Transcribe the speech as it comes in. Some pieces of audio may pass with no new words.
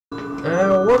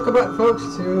welcome back, folks,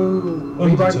 to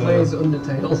Rewind Plays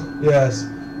Undertale. Yes.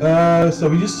 So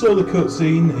we just saw the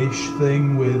cutscene-ish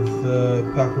thing with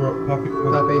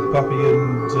Pappy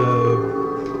and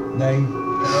name.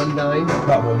 Nine.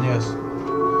 That one, yes.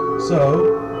 So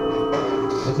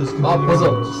let us continue. More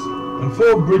puzzles. And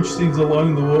 4 bridge seeds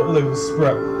along the water they will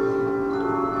spread.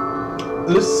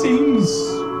 This seems.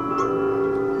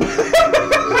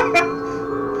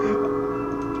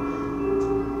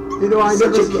 You know, I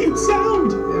such never a cute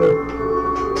sound. Yeah.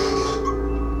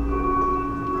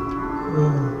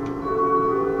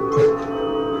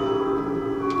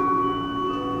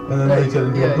 And then they turn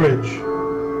into a bridge.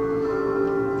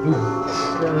 Ooh.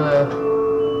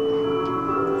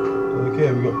 Okay,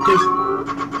 we got Chris.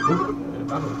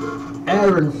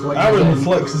 Aaron flexes Aaron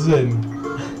flexes in.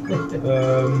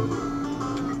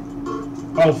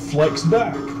 I'll flex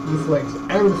back. You flex.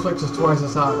 Aaron flexes twice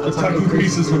as hard. Attack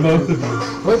increases for both of you.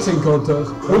 Flexing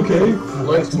contest. Okay,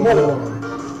 flex more.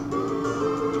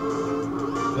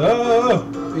 Ah!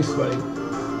 He's sweating.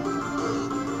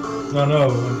 I know,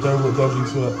 I'm terrible at dodging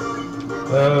sweat.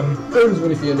 Aaron's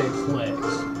ready for your next flex.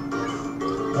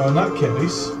 Oh, in that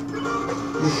case,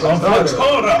 I'll flex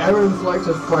harder! Aaron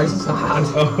flexes twice as hard.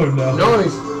 Oh no.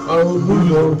 Nice! Oh,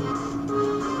 Buzo.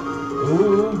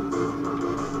 Ooh.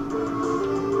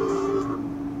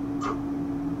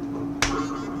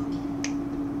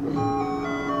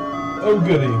 Oh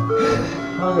goody.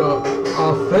 Hang on.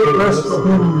 Our fate rests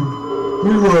upon you.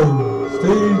 We won.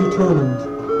 Stay determined.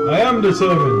 I am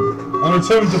determined. I'm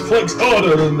determined to flex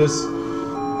harder than this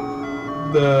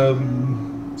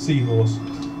seahorse.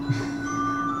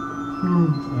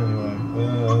 Anyway,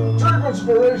 Take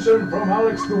inspiration from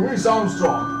Alex Louis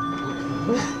Armstrong.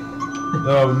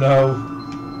 oh no.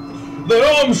 The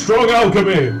Armstrong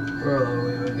alchemy! Oh,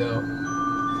 here we go.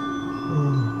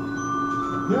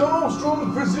 The Armstrong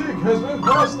physique has been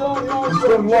passed down the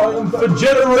Armstrong line for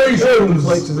generations!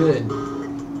 Flexes in.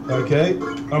 Okay,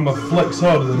 I'm a flex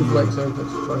harder than you. Flex over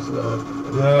twice as hard.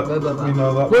 Yeah, we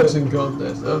know that. Flexing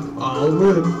contest. I'll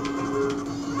win.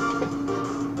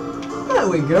 There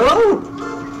we go!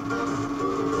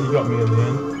 You got me in the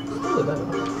end. Still better.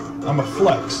 I'm a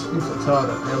flex. You flex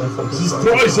harder. This is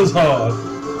twice as hard.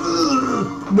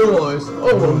 Nice.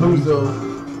 Oh, a Buzo.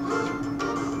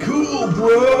 Cool,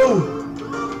 bro!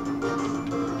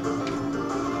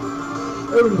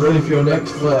 Ready for your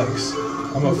next flex.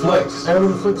 I'm a flex.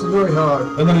 Aaron flexes very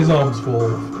hard. And then his arms fall.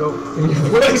 Go. He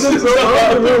flexes so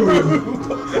hard to move.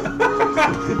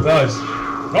 Nice.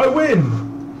 I win!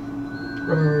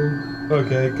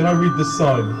 Okay, can I read this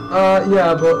sign?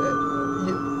 Yeah, but...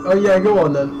 oh yeah, go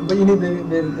on then. But you need the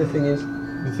thingies.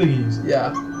 The thingies?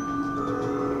 Yeah.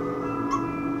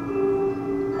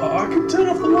 Oh, I can turn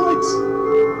off the lights!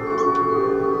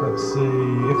 Let's see...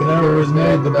 If an error is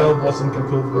made, the bell button can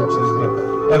call for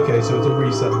okay, so it's a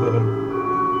reset button.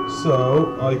 So,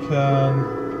 I can...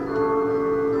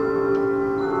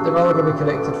 They're all going to be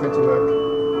connected for it to work.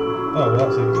 Oh, well,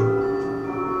 that's easy.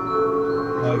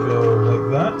 I go like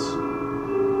that.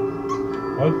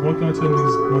 Why can I turn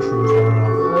these mushrooms on and off?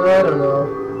 I don't know.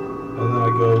 And then I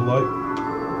go like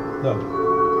that.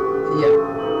 Yeah,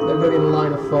 they're going in a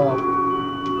line of 4.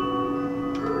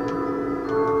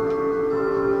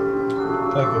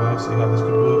 Okay, I see how this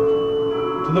could work.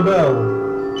 To the bell!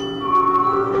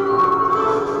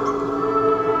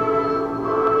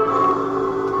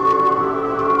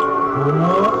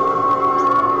 Uno.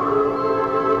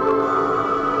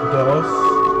 Dos.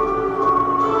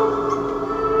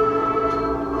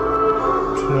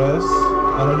 Tres.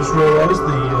 And I just realised the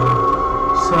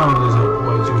sound is up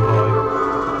way too high.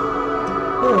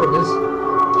 There it is.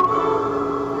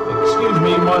 Excuse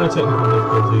me, minor technical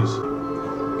difficulties.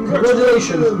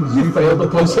 Congratulations! You failed the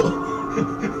puzzle.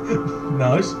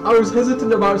 Nice. I was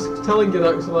hesitant about telling you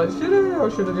that because I'm like, should I or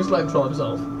should I just let him troll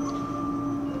himself?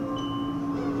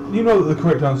 You know that the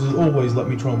correct answer is always let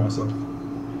me troll myself.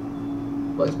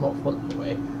 But it's more fun in a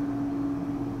way.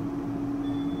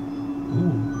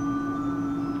 Ooh.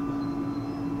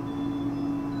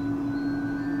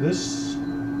 This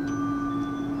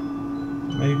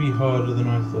may be harder than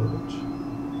I thought.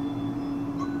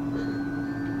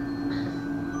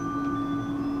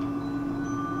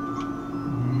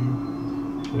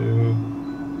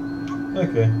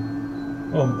 Okay.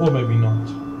 Or maybe not.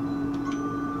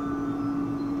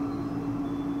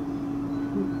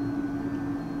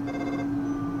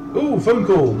 Ooh, phone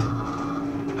call.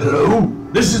 Hello,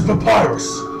 this is Papyrus.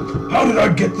 How did I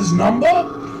get this number?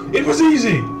 It was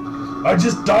easy. I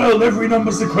just dialed every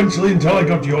number sequentially until I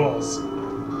got yours.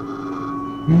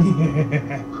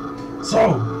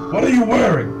 So, what are you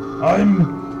wearing?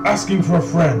 I'm asking for a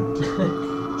friend.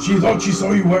 She thought she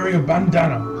saw you wearing a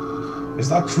bandana. Is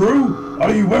that true?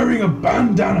 Are you wearing a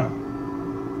bandana?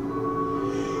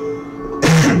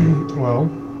 Well,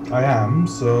 I am,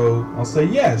 so I'll say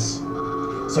yes.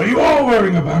 So you are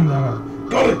wearing a bandana.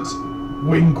 Got it.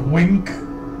 Wink, wink.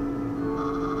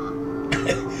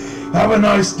 Have a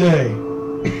nice day.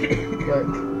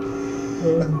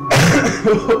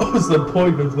 What was the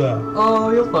point of that?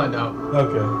 Oh, you'll find out.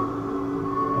 Okay.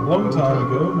 A long time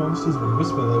ago, monsters would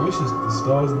whisper their wishes to the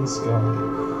stars in the sky.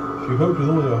 If you hoped with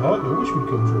all your heart, your wish would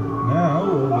come true. Now,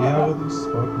 all we have are these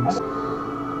sparkling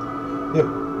stars. Yeah,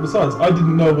 besides, I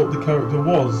didn't know what the character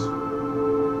was.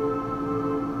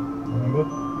 Remember?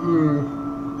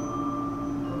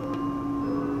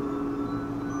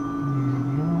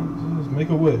 Make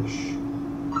a wish.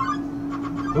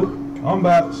 Oh,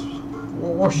 combat.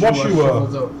 Washua.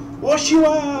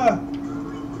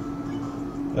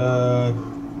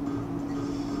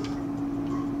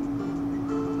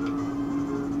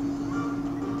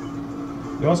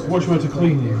 You ask Washua to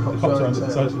clean you. It pops around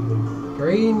excitedly.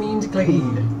 Green means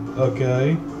clean.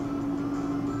 Okay.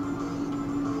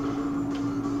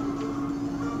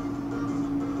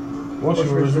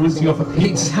 Washua is rinsing off a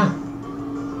pizza.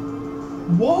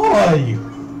 Why?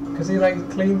 Because he likes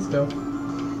clean stuff.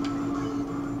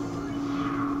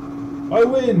 I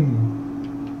win!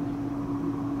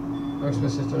 I'm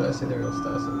supposed to not see the real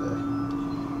stars in there.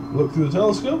 Look through the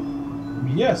telescope?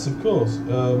 Yes, of course.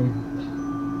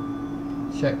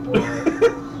 Check wall.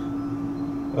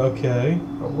 Okay.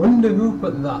 I wonder who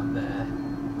put that there.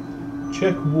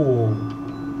 Check wall.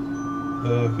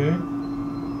 Okay.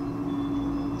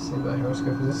 See, my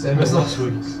horoscope is the same as last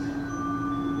week's.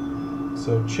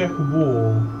 So check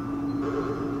wall.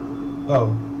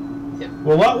 Oh. Yeah.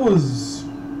 Well, that was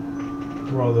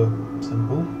rather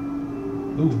simple.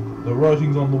 Ooh, the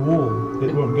writing's on the wall.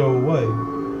 It won't go away.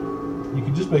 You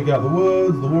can just make out the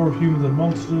words, the war of humans and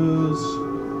monsters.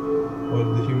 Why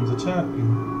did the humans attack?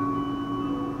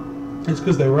 It's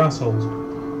because they were assholes.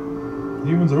 The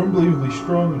humans are unbelievably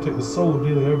strong and take the soul of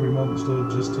nearly every monster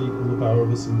just to equal the power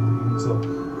of a single human soul.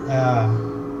 Ah.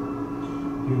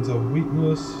 Humans have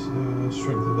weakness,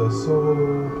 strength of their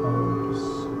soul, powers.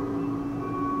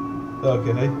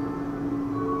 Okay.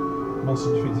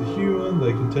 Monster defeats a human,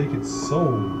 they can take its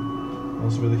soul.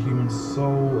 Monster with a human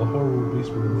soul, a horrible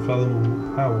beast with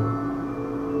unfathomable power.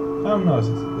 How nice,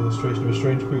 it's an illustration of a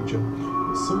strange creature.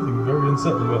 There's something very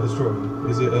unsettling about this drawing.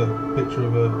 Is it a picture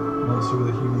of a monster with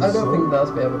a human soul? I don't think that's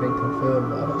ever been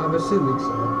confirmed. I'm assuming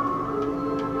so.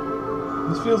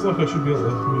 This feels like I should be able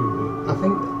to move it. I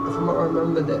think, from what I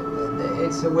remember, that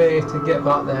it's a way to get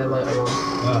back there later on.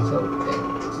 Ah.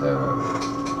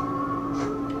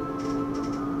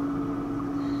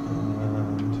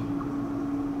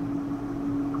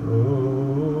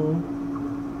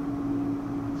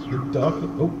 Dark.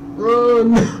 Oh.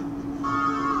 Run!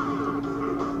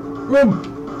 Run!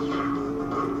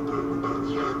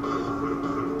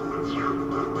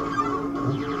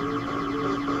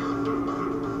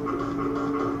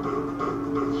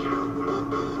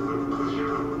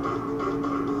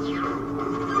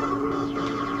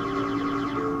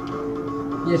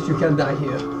 Yes, you can die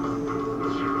here.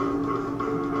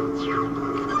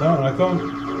 Darn, I can't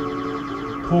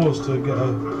pause to get a...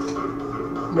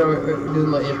 No, it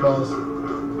doesn't let you pause.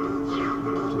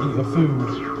 to eat a food.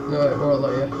 No, it won't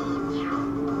let you.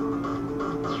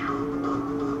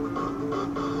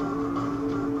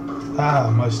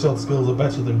 Ah, my stealth skills are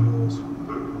better than yours.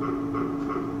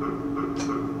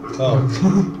 Oh.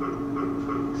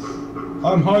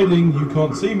 I'm hiding, you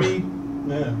can't see me.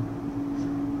 Yeah.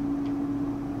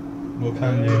 Or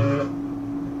can you?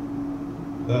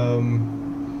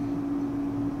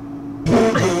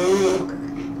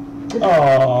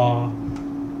 Aww.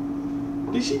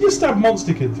 Did she just stab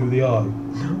Monster Kid through the eye?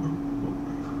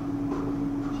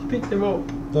 She picked him up.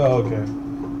 Oh, okay.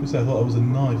 Because I thought it was a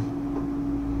knife.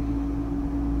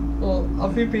 Well,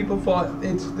 a few people thought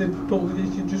they thought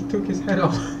that she just took his head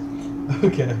off.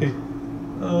 Okay.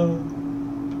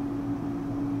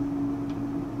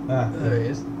 There he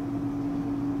is.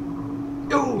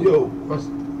 Yo! Yo! What's,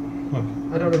 Okay.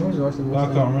 I don't know who's voicing I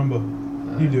can't remember.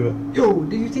 You do it. Yo,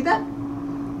 did you see that?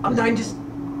 I'm dying, just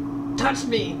touch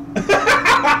me!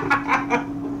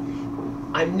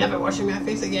 I'm never washing my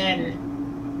face again!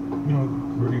 You know,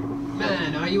 really.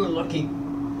 Man, are you unlucky?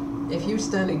 If you're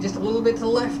standing just a little bit to the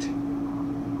left.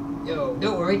 Yo,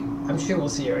 don't worry, I'm sure we'll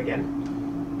see her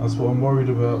again. That's what I'm worried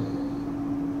about.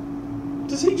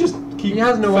 Does he just keep... He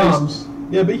has no arms.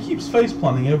 Yeah, but he keeps face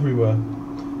planting everywhere.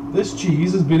 This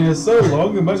cheese has been here so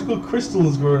long, a magical crystal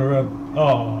has grown around.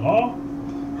 Aww.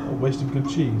 A waste of good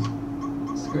cheese.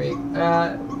 Squeak.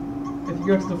 If you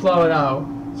go to the flower now,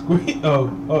 Squeak. Oh,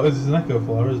 it's an echo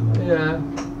flower, isn't it? Yeah.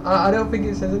 I don't think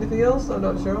it says anything else. I'm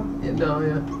not sure. Yeah,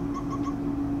 yeah.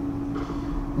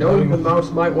 Knowing the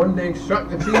mouse might one day extract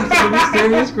the keys to the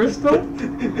mysterious crystal.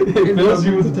 It fills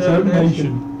you with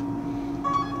determination.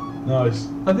 Nice.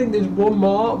 I think there's one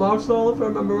more mouse hole if I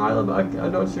remember rightly, but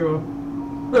I'm not sure.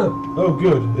 Huh. Oh,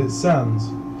 good. It's sands.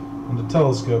 And a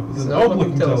telescope. It's an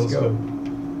odd-looking telescope.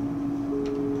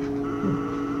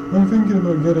 I'm thinking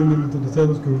about getting into the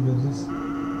telescope business.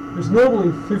 It's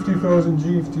normally 50,000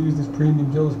 G to use this premium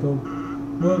telescope,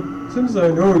 but since I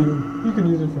know you can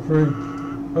use it for free.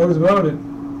 How's about it?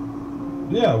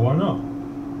 Yeah, why not?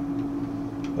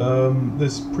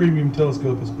 This premium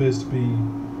telescope appears to be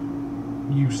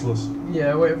useless.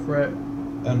 Yeah, wait for it.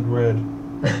 And red.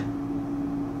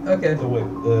 Okay. Oh wait,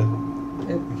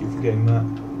 I keep forgetting that.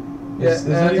 Yeah, Is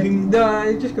anything? No,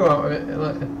 you just go out of it.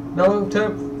 No,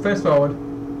 turn face forward.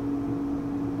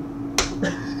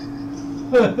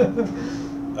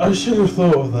 I should have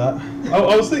thought of that.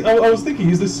 I was thinking,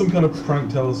 is this some kind of prank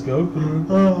telescope?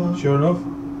 And sure enough,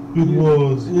 it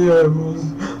was. Yeah, it was.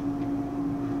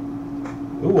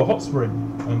 Oh, a hot spring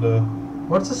and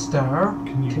What's a star?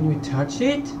 Can you touch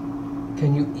it?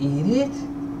 Can you eat it?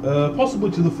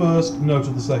 possibly to the first, no to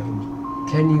the second.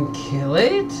 Can you kill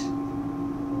it?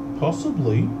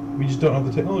 Possibly. We just don't have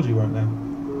the technology right now.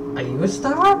 Are you a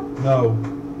star? No.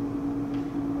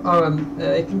 Oh,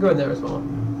 it can go in there as well.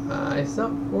 Is that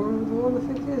one I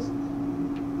think it is?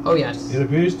 Oh yes. It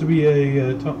appears to be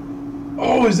a top.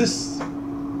 Oh, is this?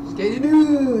 Skaty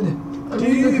dude!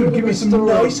 Dude, give me some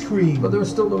ice cream. But there are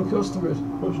still no customers.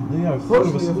 Fortunately, I've thought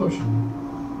of a solution.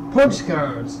 Punch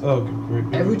cards. Oh, good grief.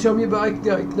 Every time you buy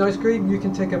ice cream, you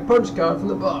can take a punch card from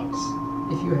the box.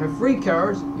 If you have free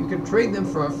cards, you can trade them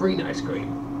for a free ice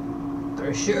cream.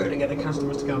 They're sure to get the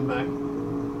customers to come back.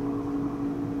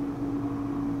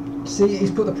 See, he's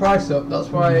put the price up. That's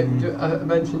why I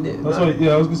mentioned it. That's why.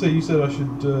 Yeah, I was gonna say. You said I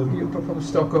should. You can probably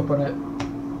stock up on it.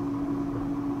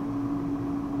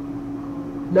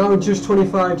 Now just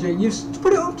 25G. You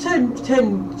put it up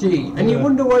 10G, and you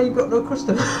wonder why you've got no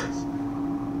customers.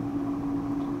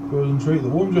 Frozen treat that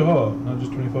warms your heart. Now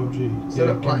just 25G. So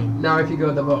Yeah, now if you go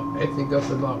to the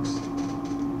box,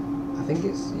 I think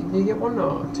it's you get one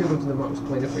or two go to the box,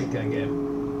 play the free card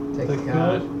game. Take a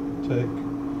card. Take.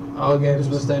 All games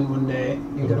must end one day.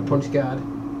 You get a punch card.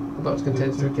 The box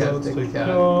contains two cards. Take a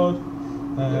card.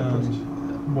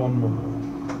 And one more.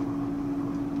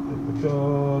 Take the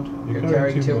card. You're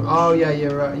carrying two. Oh yeah,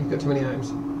 you're right. You've got too many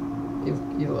items.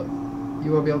 You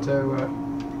won't be able to.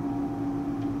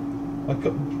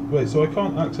 Wait, so I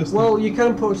can't access. Well, you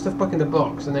can put stuff back in the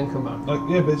box and then come back.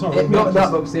 Yeah, but it's not. Not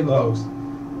that box. The other box.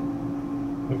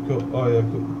 I've got. Oh yeah,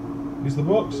 I've got. Use the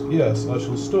box. Yes, I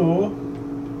shall store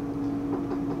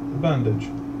the bandage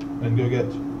and go get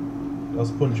as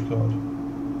a punch card.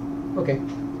 Okay.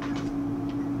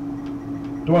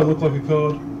 Do I look like a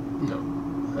card? No.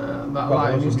 That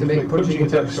line used to make punching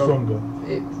attack stronger.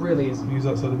 It really is. Use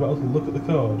that side of battle to look at the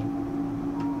card.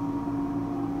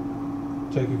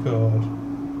 Take a card.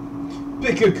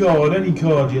 Pick a card, any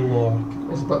card you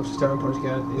like. It's a box of star and punch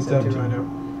card. It's empty right now.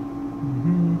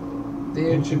 The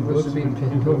ancient was have been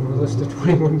pinned over a list of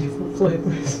 21 different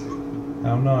flavours.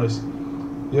 How nice.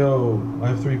 Yo, I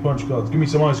have 3 punch cards. Give me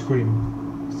some ice cream.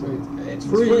 So it's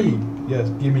free. Yes,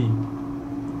 gimme.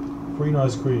 Free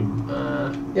ice cream.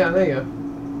 Yeah, there you go.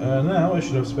 Now I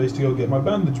should have space to go get my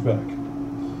bandage back.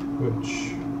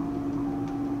 Which...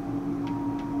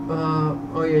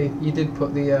 oh yeah, you did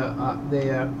put the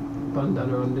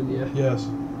bandana on, didn't you? Yes.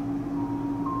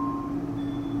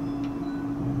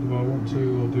 Do I want to,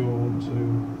 or do I want to...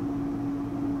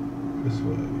 this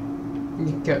way?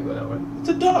 You can't go that way. It's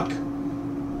a duck!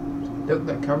 Duck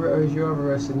that covers you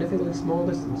over a significantly small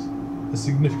distance. A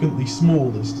significantly small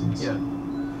distance? Yeah.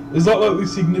 Is that like the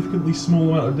significantly small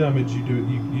amount of damage you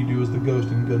do as the ghost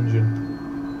in Gungeon?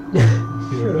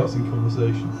 You're passing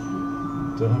conversation.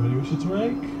 Don't have any wishes to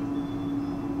make?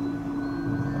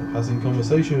 Passing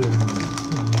conversation. It's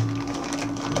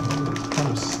kind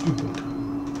of stupid.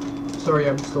 Sorry,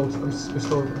 I'm still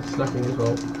snacking as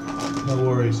well. No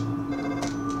worries.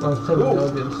 I was telling the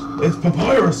audience. It's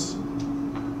Papyrus!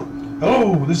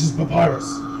 Hello, this is Papyrus.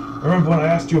 Remember when I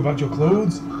asked you about your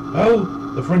clothes? Well,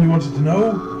 the friend you wanted to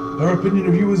know, her opinion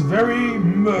of you was very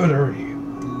murdery.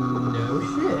 No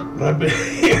shit. But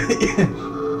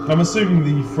I'm assuming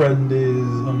the friend is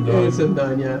Undyne. It's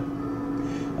Undyne, yeah.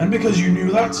 And because you knew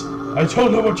that, I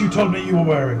told her what you told me you were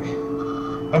wearing.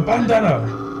 A bandana.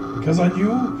 Because I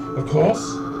knew, of course,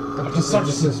 after such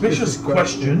a suspicious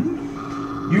question,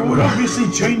 you would obviously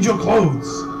change your clothes.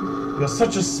 You're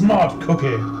such a smart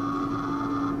cookie.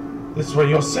 This way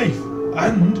you're safe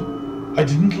And I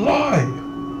didn't lie.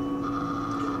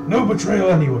 No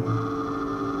betrayal anyway.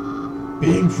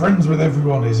 Being friends with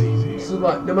everyone is easy. So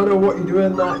like, no matter what you're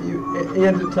doing, that he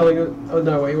ended up telling us, oh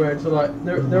no, what you're wearing. So like,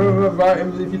 there are other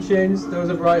items if you change those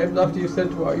other items after you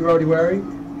said what you're already wearing.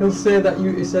 He'll say that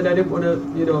he said I didn't want to,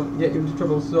 you know, get you into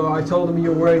trouble. So I told him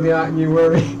you're wearing the item you're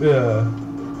wearing. Yeah.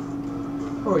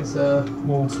 Oh, it's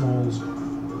Mold smalls.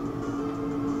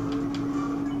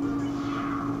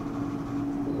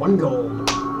 1 gold.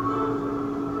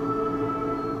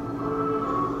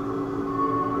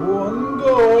 1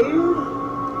 gold.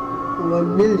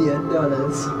 $1 million.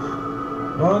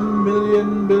 1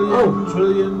 million, billion,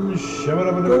 trillion,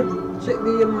 shabba-dabba-dabba. Good. Check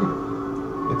the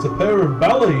It's a pair of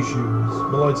ballet shoes.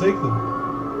 Will I take them?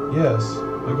 Yes,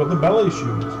 I got the ballet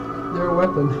shoes. They're a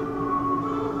weapon.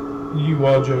 You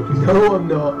are joking. No, I'm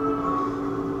not.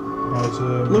 Right,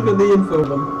 Look at the info of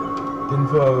them.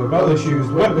 info, ballet shoes,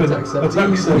 weapon, attack set.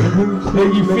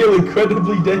 Make you feel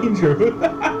incredibly dangerous.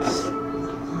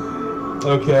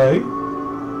 Okay.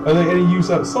 Are they any use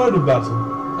outside of battle?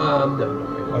 No, not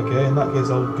really. Okay, in that case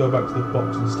I'll go back to the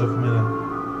box and stuff a minute.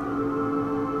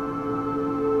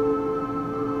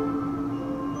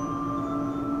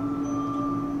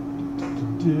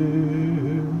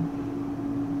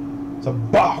 It's a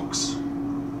box!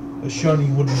 A shiny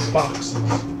wooden box.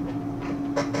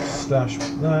 Stash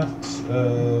that.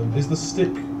 Is the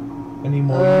stick any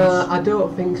more use? I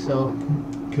don't think so.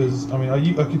 Because, I mean,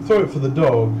 I could throw it for the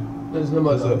dog. There's no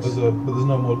more dogs. But there's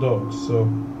no more dogs, so...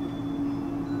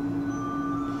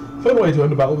 Fun way to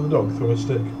end a battle with a dog, throw a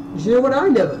stick. Do you know what I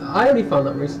only found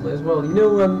that recently as well. You know,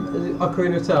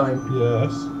 Ocarina of Time?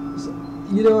 Yes.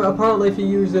 You know, apparently if you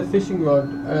use a fishing rod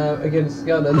against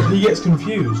Ganon... He gets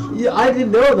confused. Yeah, I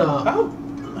didn't know that.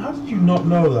 How did you not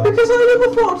know that? Because I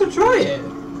never thought to try it.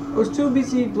 I was too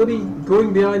busy bloody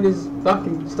going behind his back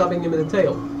and stabbing him in the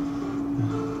tail.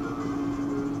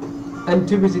 And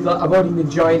too busy like avoiding the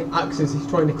giant axes he's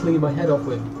trying to clean my head off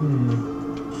with.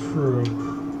 True.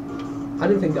 I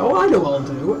didn't think, oh, I know what I'll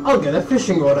do. I'll get a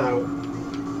fishing rod out.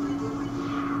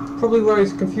 Probably where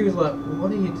he's confused, like,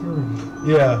 what are you doing?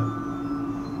 Yeah.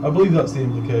 I believe that's the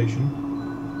implication.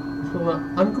 So like,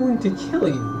 I'm going to kill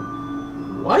you.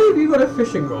 Why have you got a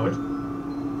fishing rod?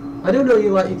 I don't know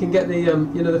you can get the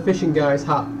you know, the fishing guy's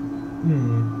hat.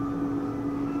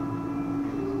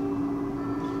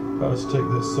 If I was to take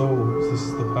their souls, this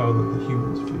is the power that the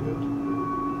humans feared.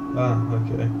 Ah,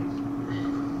 okay.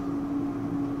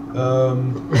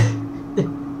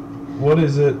 What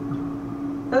is it?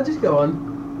 I'll just go on.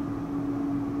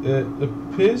 It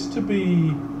appears to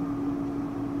be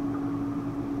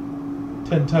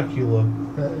tentacular.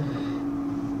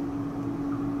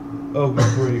 Oh,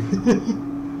 good grief.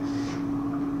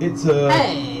 It's a...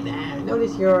 Hey there,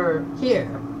 notice you're here.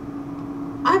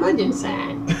 I'm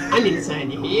Undertale.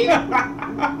 Undertale, you here?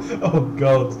 Oh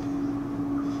god.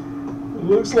 It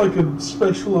looks like a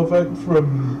special effect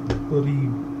from bloody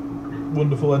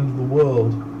Wonderful End of the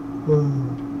World.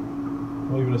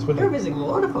 Not even a special. You're visiting a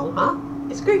waterfall, huh?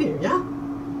 It's great here, yeah?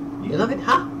 You love it,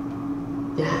 huh?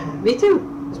 Yeah, me too.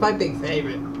 It's my big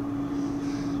favourite.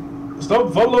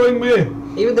 Stop following me!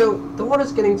 Even though the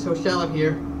water's getting so shallow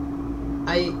here,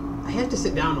 I have to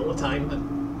sit down all the time, but...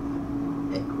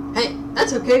 Hey,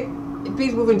 that's okay. It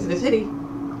beats moving to the city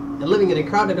and living in a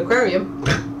crowded aquarium.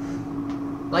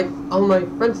 Like all my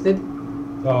friends did.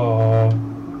 Aww.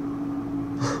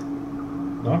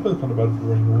 No, I feel kind of bad for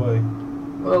running away.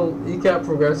 Well, you can't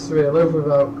progress really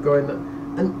without going there.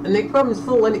 And the aquarium's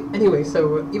full anyway,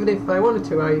 so even if I wanted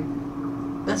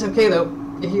to, that's okay though.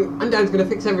 Undyne's gonna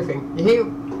fix everything. You hear?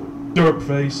 Derp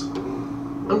face.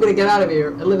 I'm gonna get out of here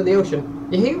and live in the ocean.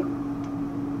 You hear?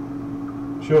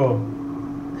 Sure.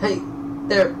 Hey,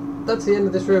 there. That's the end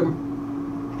of this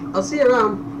room. I'll see you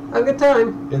around. Have a good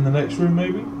time. In the next room,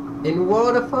 maybe? In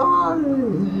waterfall.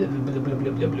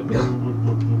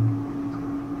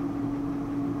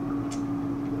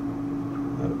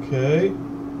 Okay.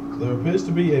 There appears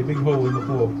to be a big hole in the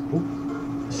floor. Oop.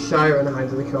 Shiren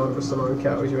hides in the corner, but someone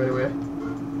encounters you anyway.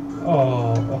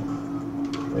 Oh.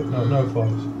 Wait, no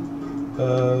fights.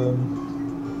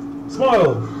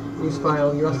 Smile! You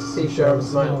smile, you ask to see Sharon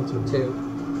smile too.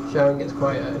 Sharon gets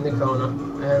quieter in the corner.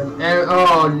 And Aaron,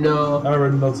 oh no!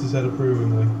 Aaron nods his head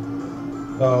approvingly.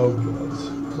 Oh god.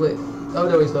 Please. Oh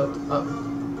no, he's not.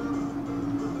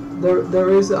 There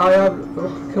is. I have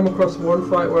come across one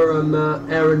fight where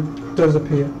Aaron does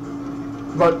appear,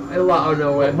 but out of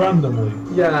nowhere. Randomly.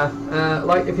 Yeah,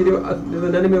 like if you do with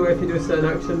an enemy, where if you do a certain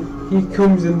action, he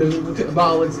comes in the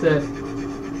battle instead.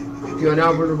 You are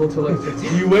now vulnerable to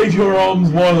electricity. You wave your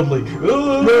arms wildly.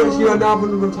 No, you are now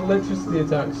vulnerable to electricity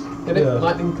attacks. Get it? Yeah.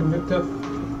 Lightning conductor.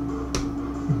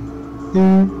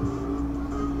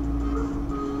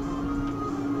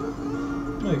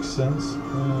 Makes sense.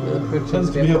 Could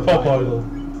Tends to be a pop idol.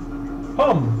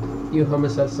 Hum! You hum a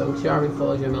sad song, charming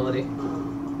follows your melody.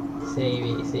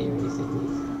 Savey.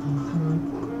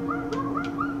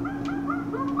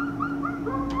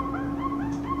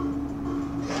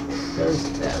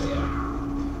 There we go.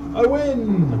 I win!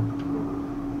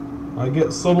 I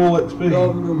get subtle XP.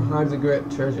 Golden room hides a great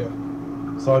treasure.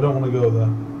 So I don't want to go there.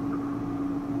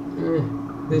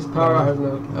 This power has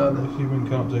no... The human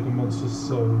can't take a monster's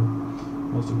soul.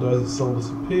 Monster dies, its soul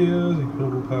disappears.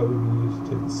 Incredible power will be used to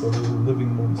take the soul of a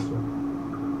living monster.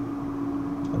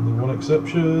 Only one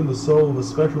exception: the soul of a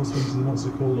special species of monster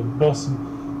called a boss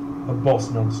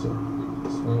monster.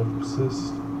 This one will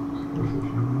persist for a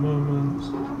few moments.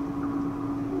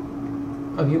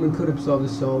 A human could absorb the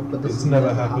soul, but this It's has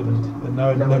never happened, and now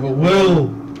it never will.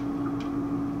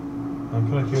 I'm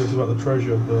kind of curious about the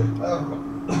treasure, but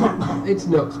it's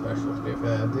not special to be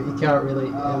fair. You can't really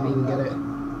even get it.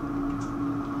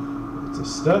 it's a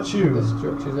statue. The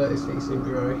structures at his feet seem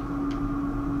dry.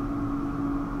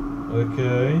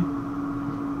 Okay.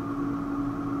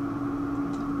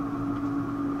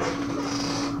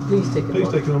 Please take it. Please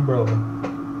take an umbrella.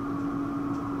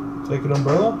 Take an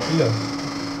umbrella? Yeah.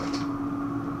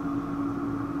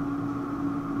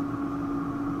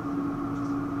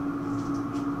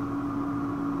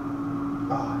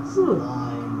 Ah, it's Hmm.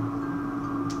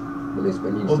 lime. At least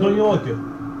when you Well, don't you like it?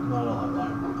 No, I don't like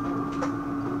lime.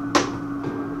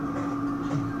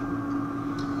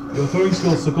 Your throwing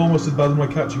skills took almost as bad as my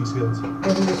catching skills.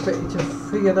 I didn't expect you to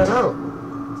figure that out.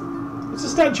 It's a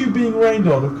statue being rained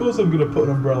on. Of course I'm going to put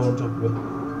an umbrella on top of it.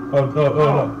 Oh,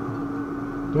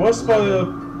 no. Do I spy a...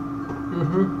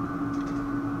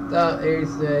 That is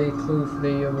a clue for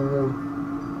the other room.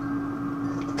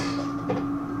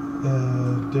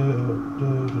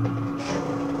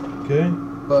 Okay.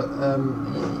 But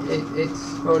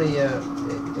it's only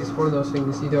it's one of those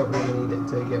things you don't really need it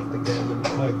to get for the game. And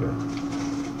Okay.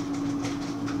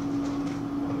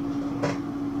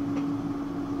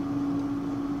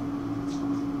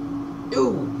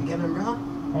 ooh, you got an umbrella?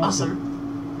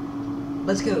 Awesome.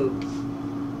 Let's go.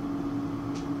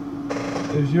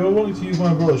 If you're wanting to use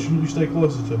my umbrella, shouldn't you stay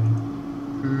closer to me?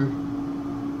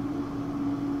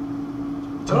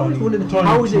 I always wondered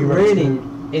how is it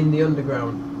raining in the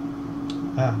underground?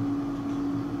 Ah.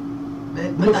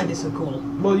 Man, my night is so cool.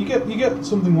 Well, you get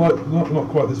something like not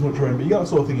quite this much rain, but you get that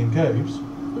sort of thing in caves.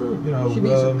 You know, Should be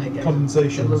something, I guess.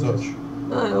 condensation and Doesn't such.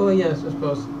 Oh yes, I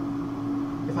suppose.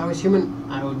 If I was human,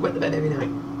 I would wet the bed every night,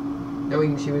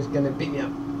 knowing she was gonna beat me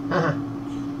up. Haha.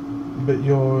 But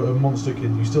you're a monster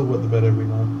kid. You still wet the bed every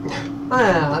night.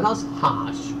 That's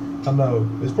harsh. I know.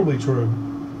 It's probably true.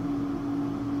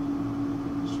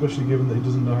 Especially given that he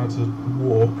doesn't know how to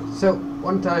walk. So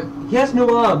one time he has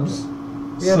no arms.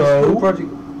 We had a So? school project.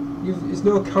 There's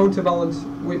no counterbalance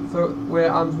for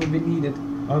where arms would be needed.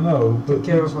 I know, but Take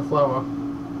care of a flower.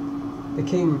 The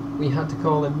king, we had to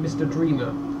call him Mr.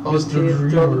 Dreamer. Mr.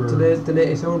 Dreamer. To donate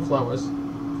his own flowers.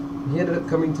 He ended up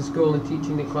coming to school and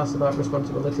teaching the class about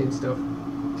responsibility and stuff.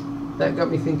 That got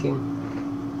me thinking,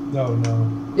 No.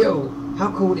 yo,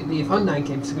 how cool would it be if Undyne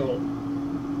came to school?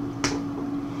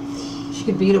 She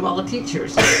could beat up all the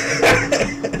teachers.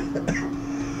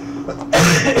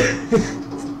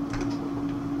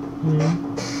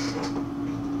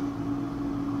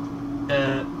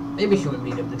 Maybe she would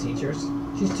beat up the teachers.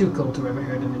 She's too cool to ever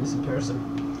hurt an innocent person.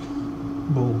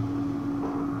 Bull.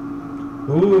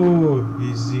 Ooh,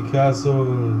 it's the castle.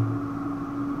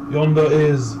 Yonder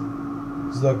is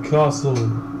the castle.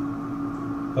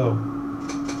 Oh.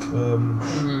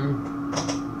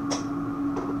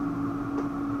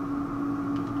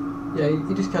 Yeah,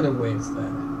 he just kind of waves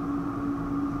there.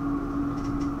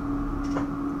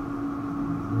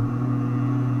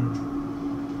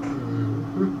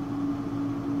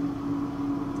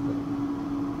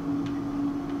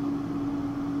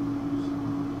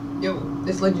 Yo,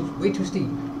 this ledge is way too steep.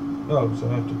 Oh, so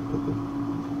I have to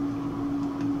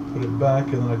put it back,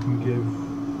 and then I can give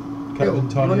Captain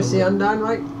Tiny. You want to see Undyne,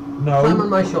 right? No. Climb on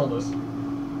my shoulders.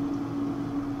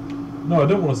 No, I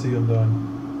don't want to see Undyne.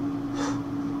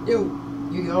 Yo,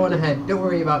 you go on ahead. Don't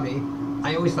worry about me.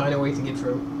 I always find a way to get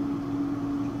through.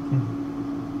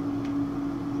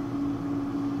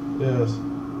 Yes.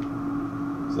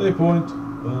 Save point.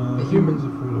 The Humans are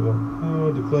full of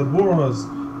power, declared war on us.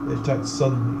 They attacked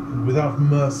suddenly and without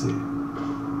mercy.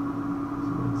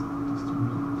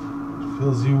 It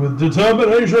fills you with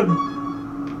determination.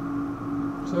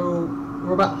 So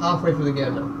we're about halfway through the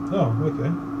game now. Oh, okay.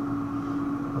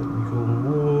 We call a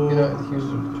war. You know, the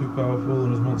humans Too powerful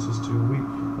and his monsters too weak.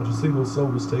 Not a single soul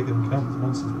was taken, countless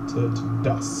monsters were turned to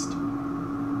dust.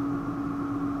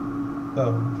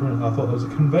 Oh, for a minute I thought there was a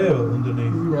conveyor belt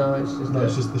underneath. No, it's just. No,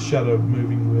 it's just the shadow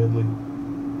moving weirdly.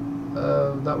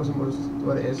 That wasn't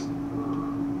what it is.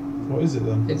 What is it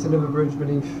then? It's another bridge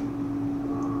beneath.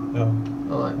 Oh.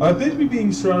 Alright. I appear to be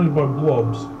being surrounded by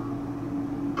blobs.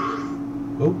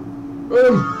 Oh.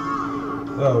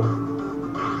 Oh.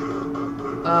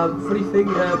 Funny thing,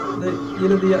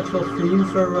 the actual theme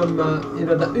for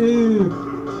that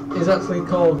is actually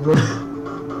called Run.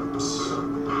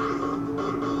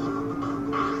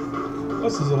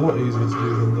 This is a lot easier to do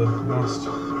than the last.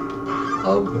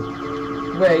 Oh,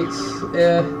 wait,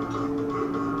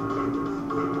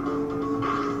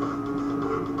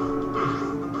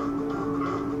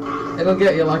 it'll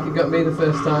get you like it got me the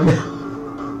first time.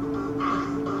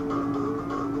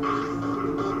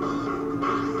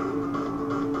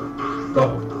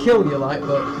 Kill you like,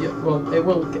 but it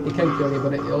can kill you,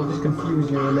 but it'll just confuse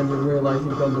you and then you'll realise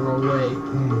you've gone the wrong way.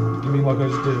 You mean like I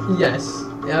just did? Yes,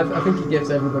 yeah, I think it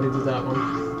gives everybody to that one.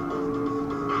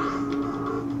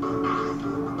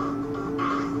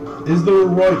 Is there a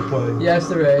right way? Yes,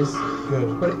 there is.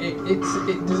 Good. But it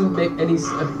doesn't make a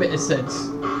bit of sense.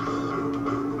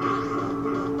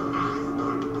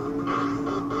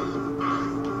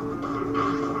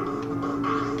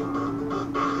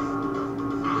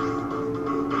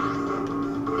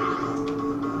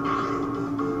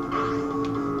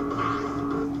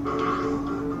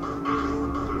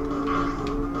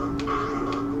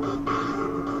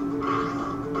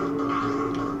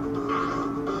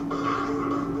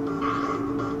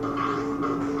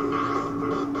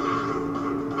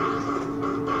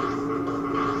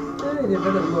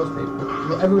 Better than most people.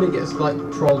 But everybody gets like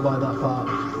trolled by that part.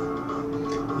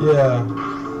 Yeah.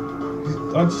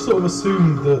 I just sort of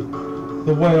assumed that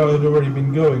the way I had already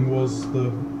been going was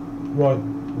the right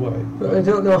way. But I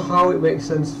don't know how it makes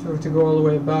sense for it to go all the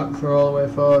way back or all the way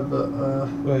forward, but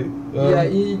wait. yeah,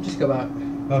 you just go back.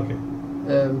 Okay.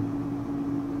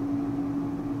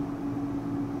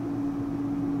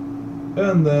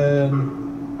 And then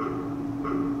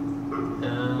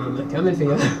they're coming for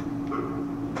you.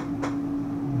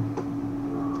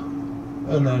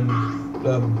 And then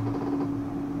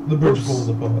the bridge falls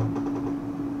apart.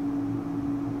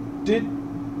 Did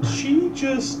she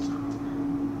just...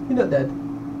 You're not dead.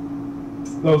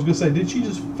 I was going to say, did she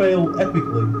just fail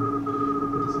epically?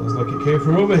 It sounds like it came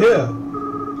from over here.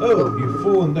 Oh, you've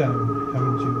fallen down,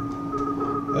 haven't you?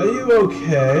 Are you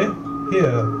okay?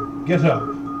 Here, get up.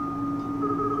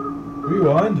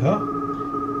 Rewind, huh?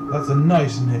 That's a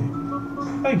nice name.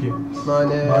 Thank you. My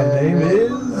name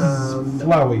is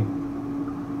Flowey.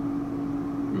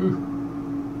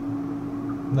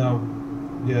 No.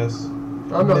 Yes.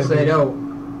 I'm not saying no.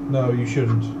 No, you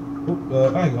shouldn't.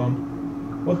 Oh, hang on.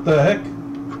 What the heck?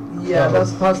 Yeah,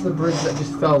 that's the bridge that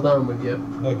just fell down with you.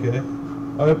 Okay.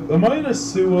 Am I in a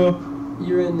sewer?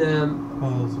 You're in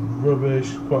Piles of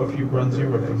rubbish. Quite a few brands you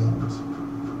recognise.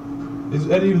 Is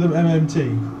any of them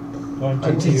MMT? Or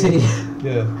MTT.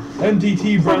 Yeah.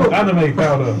 MTT brand anime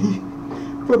powder.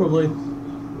 Probably.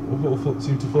 What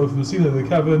seemed to flow from the ceiling of the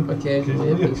cavern.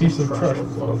 Occasionally a piece of trash will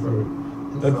fall through it.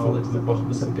 Then fall to the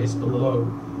bottomless abyss below.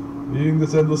 Viewing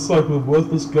this endless cycle of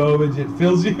worthless garbage, it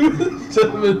fills you with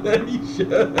determination.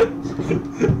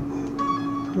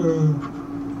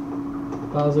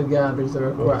 Piles of garbage, there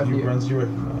are quite a few. brands you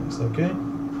recognise, okay?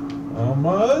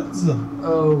 Onwards!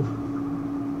 Oh.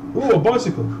 Ooh, a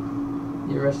bicycle!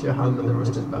 You rest your hand on the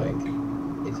rusted bike.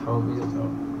 It's home is at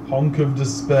home. Honk of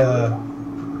despair.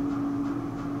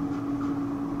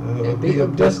 A beat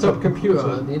up desktop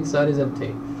computer, the inside is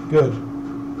empty. Good.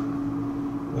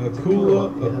 A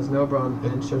cooler. It has no brand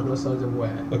and shows no signs of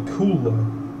wear. A cooler.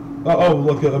 Oh,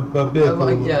 like a beer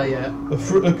cooler. Yeah. A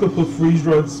couple of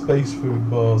freeze-dried space food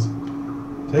bars.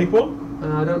 Take one?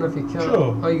 I don't know if you can.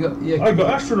 Sure. Oh, you got. Yeah. I got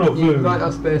astronaut food. You might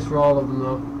have space for all of them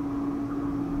though.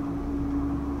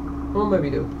 Or maybe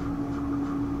do.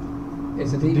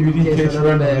 It's a DVD case for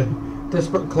anime.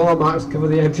 Desperate claw marks cover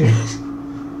the edges.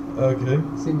 Okay.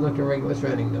 Seems like a regular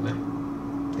training to me.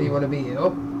 Do you want to be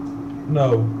here?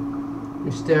 No.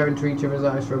 You stare into each other's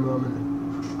eyes for a moment.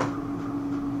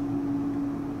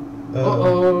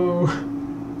 Uh-oh!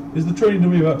 Is the training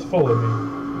dummy about to follow me?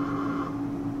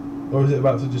 Or is it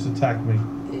about to just attack me?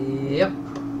 Yep.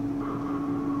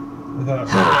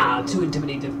 Ha! Too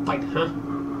intimidated to fight, huh?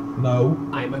 No.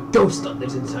 I'm a ghost that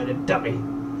lives inside a dummy.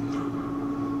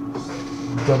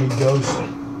 Dummy ghost.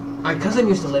 My cousin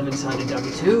used to live inside a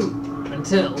dummy too,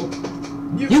 until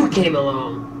you came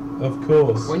along. Of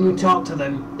course. When you talked to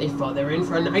them, they thought they were in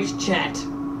for a nice chat.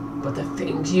 But the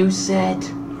things you said,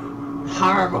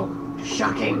 horrible,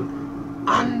 shocking.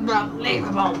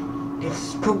 Unbelievable! It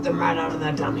spooked them right out of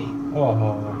their dummy.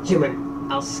 Oh, Human,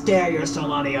 I'll scare your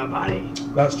soul out of your body.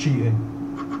 that's cheating.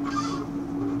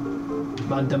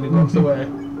 Man, dummy walks away.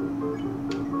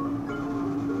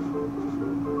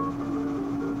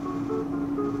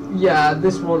 Yeah,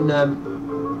 this one,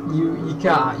 you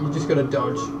can't. You just gotta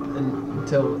dodge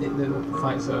until the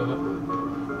fight's over.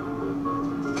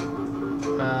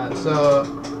 So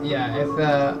yeah, if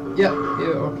yeah,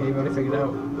 okay, you've already figured it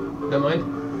out. Never mind.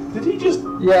 Did he just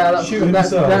Yeah, shoot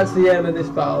himself? that's the aim of this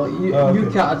battle. You Oh, okay. you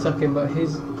can't attack him, but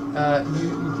his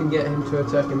you can get him to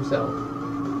attack himself.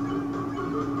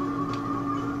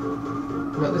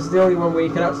 But this is the only one where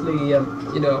you can actually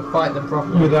you know, fight them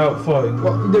properly. Without fighting?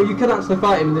 Well, no, you can actually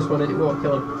fight him in this one and it won't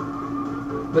kill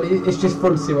him. But it's just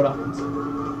fun to see what happens.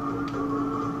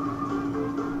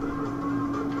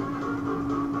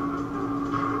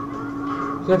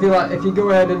 So if you go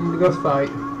ahead and go fight,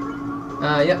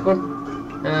 yeah, go on.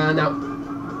 Now,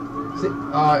 see,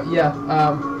 yeah,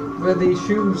 with the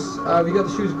shoes, have you got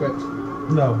the shoes equipped?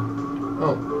 No.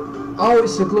 Oh,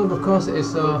 it's a glove. Of course it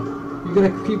is. So you're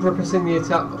gonna keep pressing the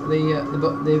attack, the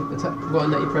attack button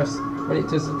that you press when it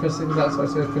does press the attack.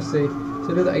 So press C.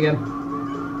 So do that again.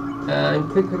 And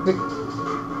quick.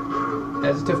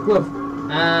 There's a tough glove.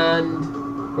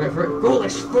 And wait for it.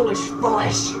 Foolish.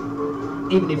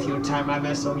 Even if you attack my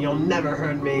vessel, you'll never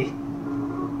hurt me.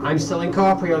 I'm still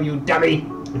incorporeal, you dummy.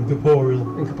 Incorporeal.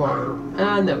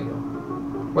 And there we go.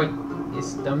 Wait,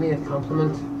 is dummy a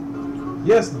compliment?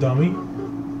 Yes, dummy.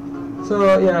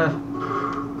 So yeah.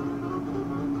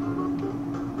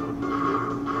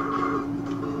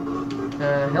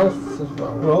 Health as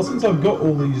well. Well, since I've got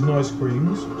all these nice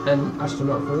creams. And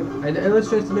astronaut food. And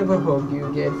illustrated of a hug, you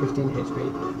gain 15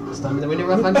 HP. Stand in the window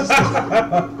of fantasy.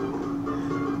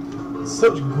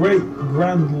 Such great,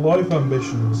 grand life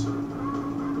ambitions.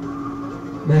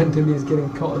 Man, Timmy is getting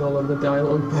caught in all of the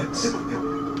dialogue box.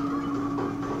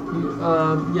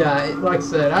 Yeah, like I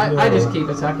said, I just keep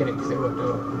attacking it because it won't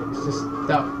do it. It's just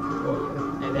that.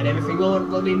 And then everything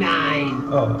will be mine.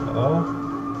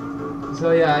 Oh.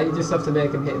 So yeah, you just have to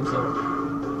make him hit himself.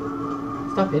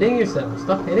 Stop hitting yourself.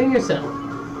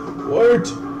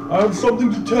 Wait, I have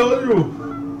something to tell you.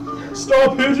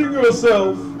 Stop hitting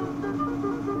yourself.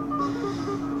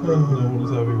 No one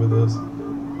is happy with this.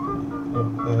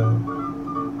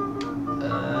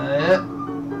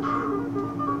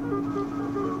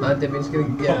 Man, Timmy's gonna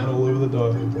get all over the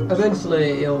diamond.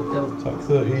 Eventually, he'll attack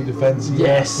 30, defense.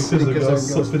 Yes, because they've got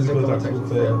such physical attacks will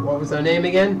fail. What was their name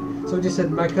again? So we just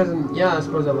said my cousin. Yeah, I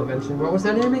suppose I'll mention. What was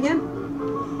their name again?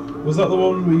 Was that the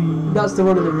one we? That's the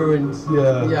one in the ruins.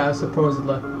 Yeah. Yeah,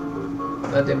 supposedly.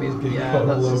 That Timmy's. Yeah, all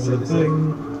that's over the the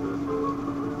thing.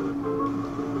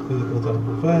 Physical attack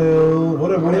will fail.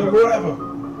 Whatever.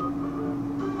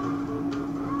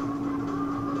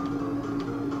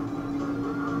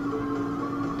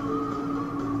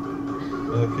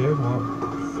 Okay, what?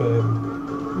 Fail.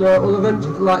 No, well,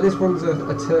 eventually, like this one's a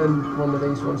turn one of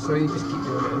these ones, so you just keep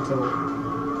doing it until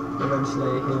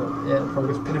eventually he'll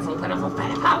progress. Pitiful.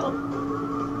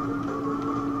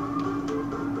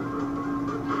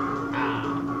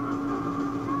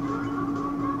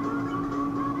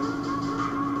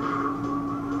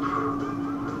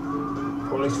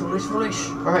 Foolish.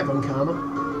 Alright, Von Karma.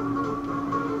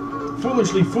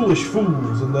 Foolishly foolish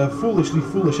fools and their foolishly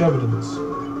foolish evidence.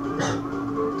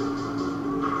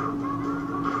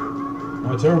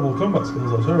 My terrible combat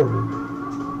skills are terrible.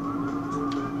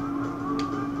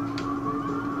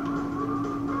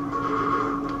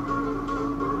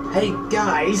 Hey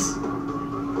guys!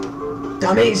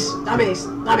 Dummies!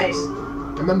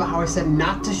 Remember how I said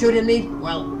not to shoot at me?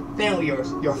 Well,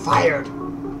 failures. You're fired.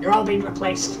 You're all being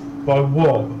replaced. By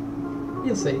what?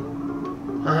 You'll see.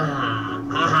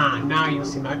 Now you'll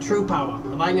see my true power.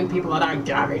 Relying on people that are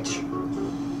garbage.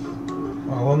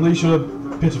 I'll unleash a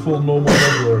pitiful normal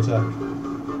regular attack.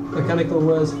 Mechanical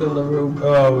words fill the room.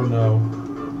 Oh no.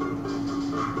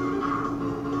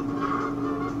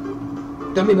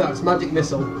 Dummy box, magic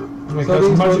missile. Okay, so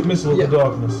that's magic missile of the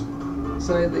darkness.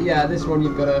 So yeah, this one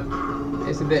you've got to.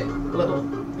 It's a bit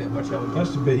more challenging.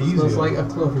 That's a bit easier. Smells like a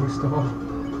clothing store.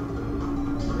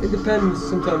 It depends.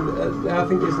 Sometimes I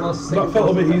think this last. That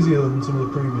felt a bit easier than some of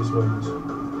the previous ones.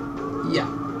 Yeah.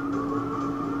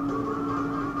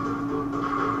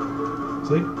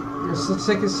 See? So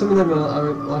some of them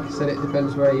are, like I said, it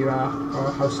depends where you are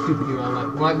or how stupid you are.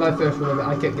 Like my first one,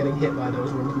 I kept getting hit by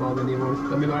those ones more than the other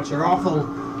ones. I mean, are awful.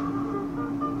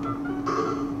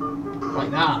 Like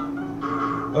that.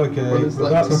 Okay, but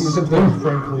like that's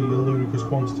frankly a ludicrous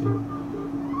quantity.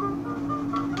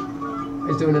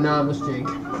 He's doing an armless jig. I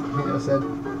think I said.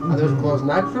 And there's a closed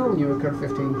knife through, and you recover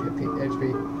 15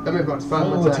 HP. Then we've got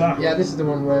spasm Full attack. attack. Yeah, this is the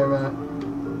one where.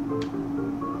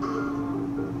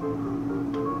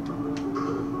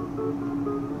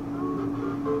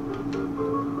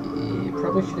 You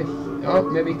probably should have. Oh,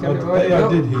 maybe you can avoid it. I No.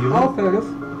 did heal. Oh, fair enough.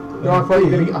 No, I thought you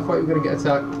were gonna get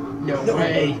attacked. No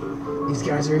way! These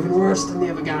guys are even worse than the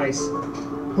other guys.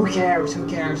 Who cares? Who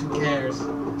cares? Who cares?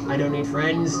 I don't need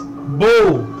friends.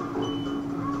 Bull!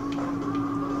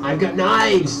 I've got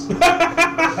knives! An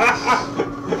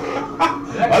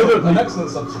excellent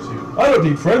substitute. I don't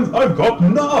need friends, I've got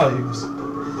knives!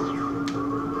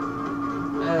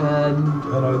 And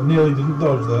And I nearly didn't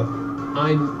dodge that.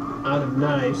 I'm out of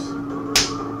knives.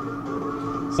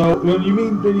 So when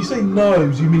you say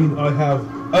knives, you mean I have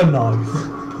a knife.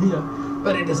 Yeah.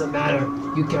 But it doesn't matter.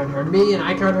 You can't hurt me and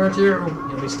I can't hurt you.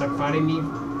 You'll be stuck fighting me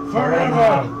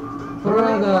Forever!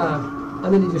 Forever!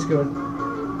 And then you just go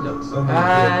nuts. And then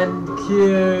And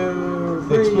kill.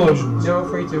 Three. Explosions. No,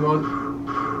 3, 2, 1.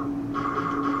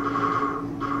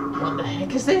 What the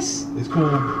heck is this? It's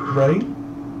called rain.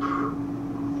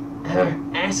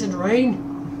 Acid rain?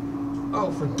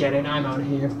 Oh, forget it. I'm out of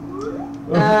here.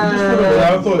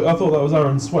 I thought that was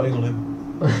Aaron sweating on him.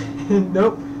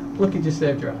 Nope. Lucky just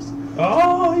saved your ass.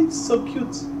 Oh, he's so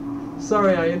cute.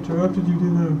 Sorry, I interrupted you. You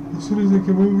did that. As soon as I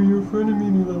came over, you were friend of me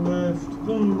and you left.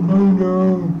 Oh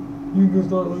no. You guys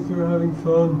thought like you were having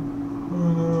fun.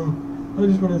 Oh no. I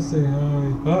just want to say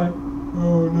hi. Hi.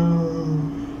 Oh no.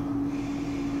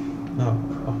 No.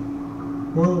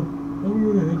 Well, I'm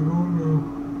gonna head home now.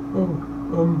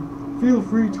 Oh, feel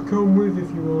free to come with if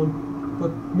you want,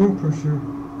 but no pressure.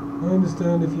 I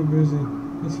understand if you're busy.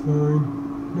 It's fine.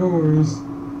 No worries.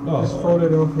 Oh. Just thought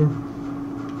I'd offer.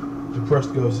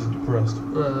 Depressed ghost is depressed.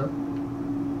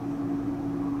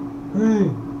 Hey,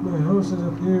 my house is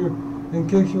up here. In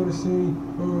case you want to see,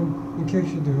 in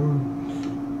case you don't.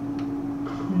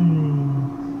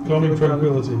 Calming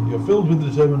tranquility. You're filled with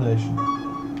determination.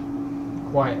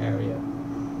 Quiet area.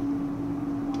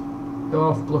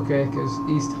 North Blockacres,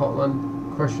 East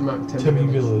Hotland, question mark Temi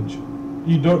Village.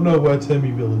 You don't know where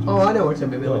Temi Village is. Oh, I know where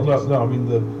Temi Village is. No, I mean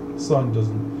the sign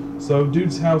doesn't. So,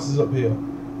 dude's house is up here.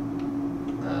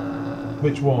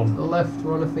 Which one? The left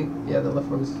one, I think. Yeah, the left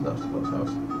one is not Spot's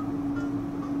house.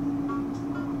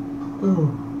 Oh,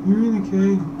 you really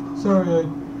came. Sorry, I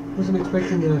wasn't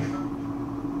expecting that.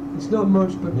 It's not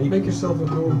much, but make yourself at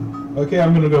home. Okay,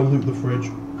 I'm gonna go loot the fridge.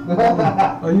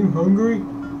 Are you hungry?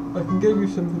 I can get you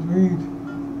something to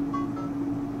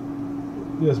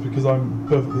eat. Yes, because I'm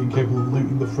perfectly incapable of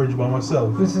looting the fridge by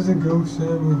myself. This is a ghost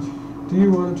sandwich. Do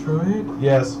you want to try it?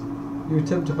 Yes. You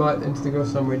attempt to bite into the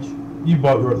ghost sandwich. You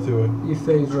bite right through it. You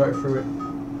phase right through it.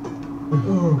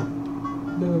 Oh,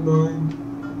 never mind.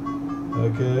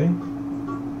 Okay.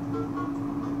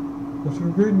 After a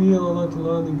great meal, I like to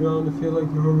lie on the ground and feel like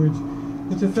garbage.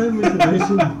 It's a family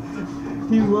tradition.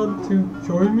 Do you want to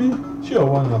join me? Sure,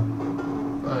 why not?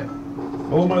 Right.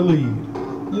 Follow my lead.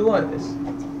 You like this?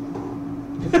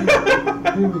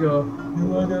 Here we go. You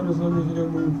lie down as long as you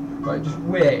don't move. Right, just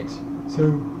wait. So,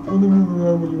 only move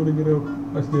around when you want to get up,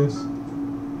 like this.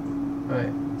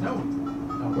 Right. No.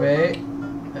 Wait.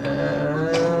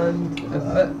 And...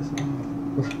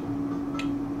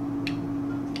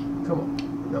 Come on.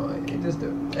 No, you just do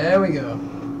it. There we go.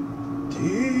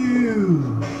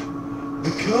 Dude!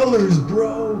 The colors,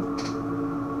 bro!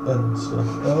 And stuff.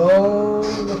 Oh,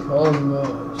 the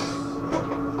cosmos.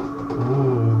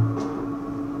 Ooh.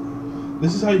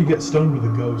 This is how you get stoned with a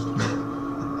ghost.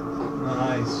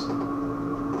 Nice.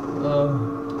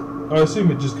 I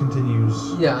assume it just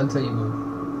continues. Yeah, until you move.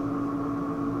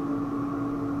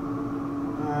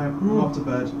 Alright, I'm off to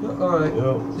bed. Alright.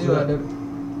 Yo, See you later.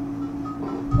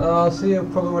 I'll see you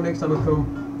probably next time I come.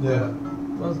 Yeah.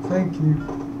 Well, thank you.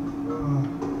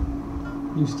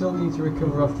 You still need to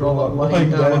recover after all that lying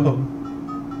down.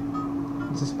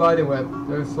 It's a spider web.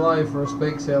 They're flying for a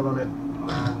spake sale on it.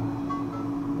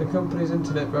 The company's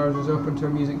internet browser is open to a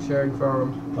music sharing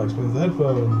forum. That explains the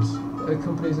headphones. The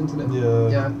company's internet. Yeah.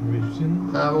 Yeah. Have you seen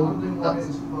them? Well, Landing light that's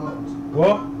is fucked.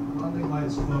 What? Landing light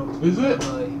is fucked. Is it?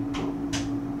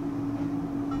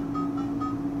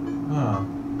 Ah.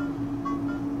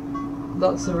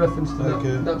 that's a reference to Okay.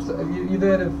 Napster. Have you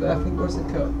heard of? I think what's it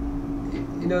called?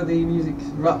 You know the music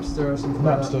Rapster or something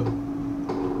Napster. like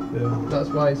Yeah. that. That's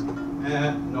why. It's,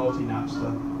 Naughty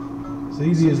Napster.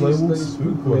 CD is labeled CD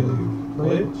Spook Wave.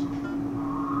 Play it.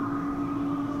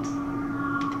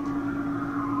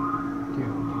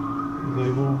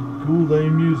 Labeled Cool Day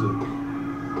Music.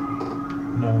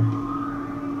 No.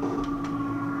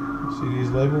 CD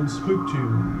is labeled Spook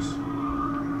Tunes.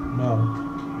 No.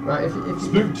 right. If you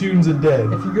Spook Tunes are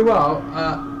dead. if you go out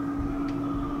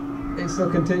it still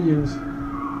continues.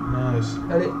 Nice.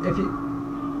 And if you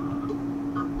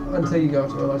until you go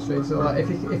to a last tree, so like if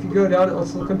you go down, it'll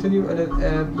still continue,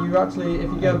 and you actually, if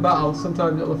you get in battle,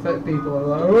 sometimes it'll affect people. And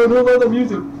like, oh, I don't like the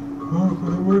music. Oh,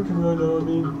 but I'm working right now. I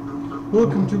mean,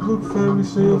 welcome to Good Family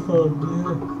Sale Farm.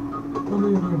 Yeah, I'm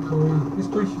an employee. This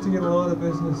place used to get a lot of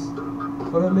business,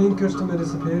 but our main customer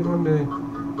disappeared one day.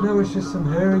 Now it's just some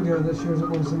hairy guy that shows up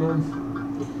once a month.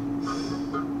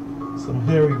 Some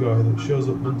hairy guy that shows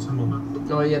up once a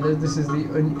month. Oh yeah, this is the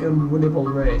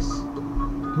unwinnable race.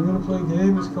 You're gonna play a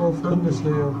game, it's called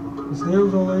Undertale. The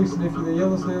snails all ace, and if the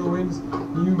yellow snail wins,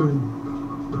 you win.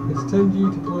 It's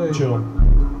 10G to play. Sure.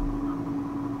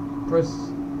 Press...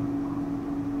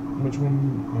 Which one?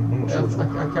 I'm not sure which one.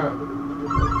 I can't...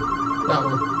 That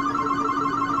one.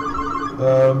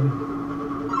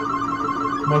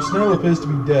 My snail appears to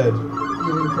be dead.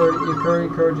 You're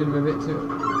encouraging him a bit too.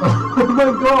 Oh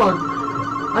my god!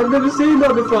 I've never seen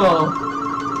that before!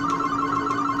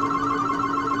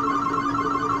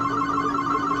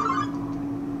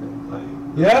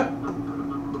 Yeah?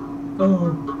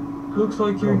 Oh, looks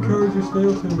like you encourage your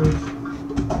snail too much.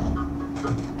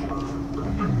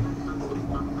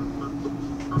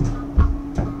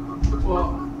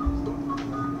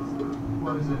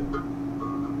 What is it?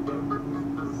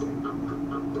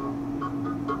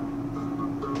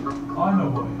 I know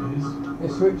what it is.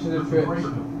 It's switching the trips.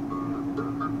 Breakup.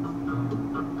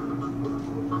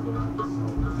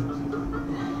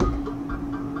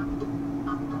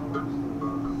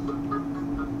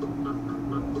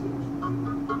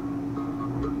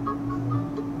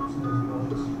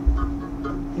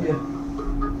 Yeah.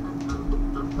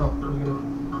 Oh, we're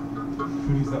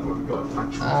gonna... Is that what we got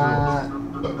attached to?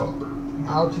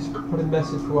 I'll just put a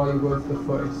message for while you go for the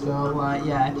footage. So,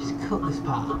 Yeah, just cut this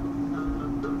part.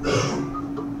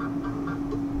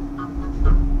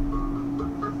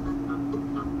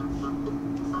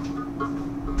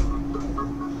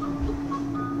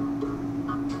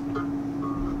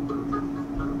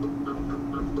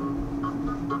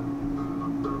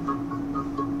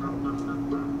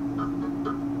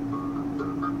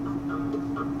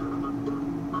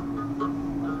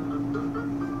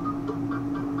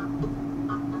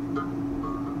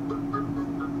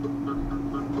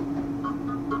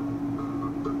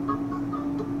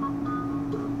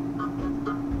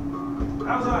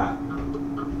 How's that?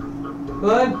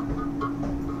 Good?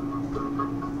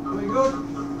 Are we good?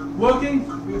 Working?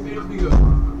 We appear to be good.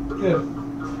 Good.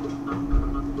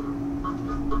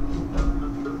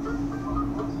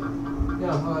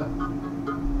 Yeah, alright.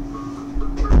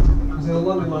 Because the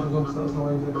London line was on, so that's why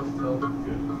I was able to tell.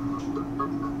 Good.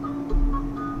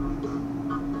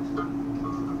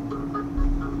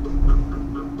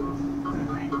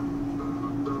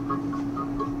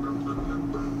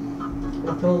 I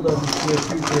told the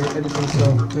future editing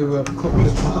self to cut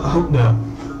this part out now.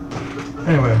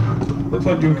 Anyway, looks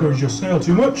like you encouraged your snail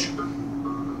too much.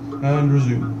 And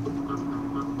resume.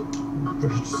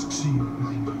 Pressure to succeed.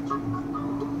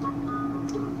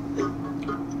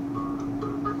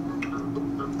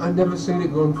 I'd never seen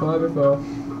it go on fire before.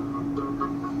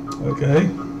 Okay.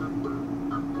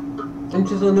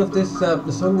 Interesting enough, this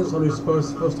the song that's on is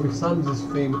supposed to be Sans'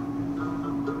 theme.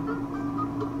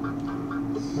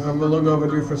 I'm no longer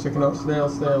overdue for a second off. Snail,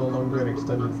 snail, along the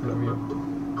extended in front of you.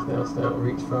 Snail, snail,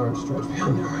 reach far and stretch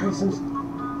beyond the horizons.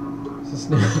 It's a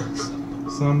snail.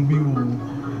 Sunbeam.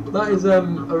 That is a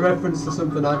reference to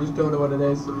something, I just don't know what it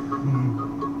is.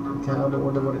 Mm. Okay, I don't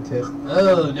wonder what it is.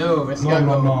 Oh no, escargot. Nom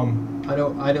nom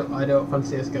nom. I don't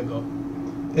fancy escargot.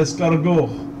 Escargot.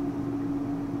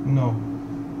 No.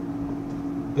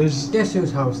 There's Guess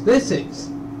whose house this is?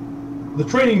 the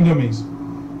training dummies.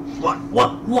 What?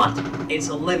 It's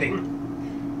a living.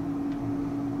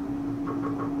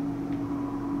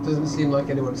 Doesn't seem like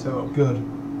anyone's home. Good.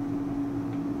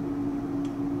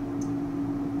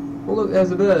 Well look,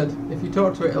 there's a bird. If you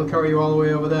talk to it, it'll carry you all the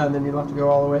way over there, and then you'll have to go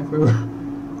all the way through.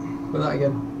 With that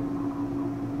again.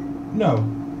 No.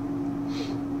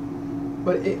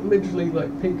 But it literally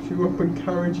like picks you up and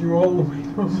carries you all the way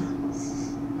over.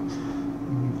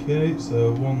 Okay,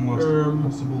 so one last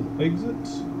possible exit.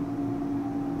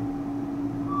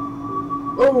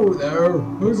 Oh there!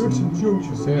 I got some junk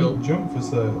for sale. Meat junk for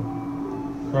sale.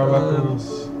 Crab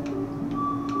apples.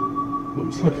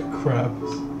 Looks like a crab.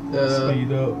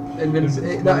 Speed up.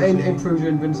 That improves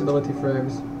your invincibility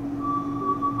frames.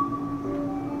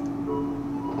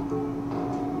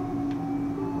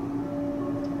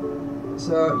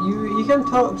 So you can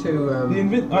talk to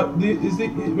when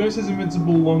it says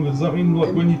invincible longer, does that mean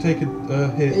like when you take a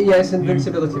hit? yes,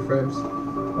 invincibility frames.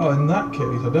 Oh, in that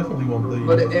case, I definitely want these.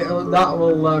 But that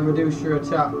will reduce your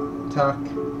attack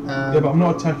Yeah, but I'm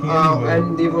not attacking anyway.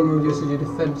 And the other one reduces your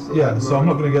defense. Yeah, so I'm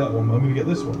not going to get that one, but I'm going to get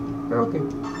this one. Okay.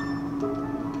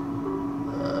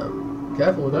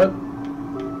 Careful with that.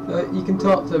 You can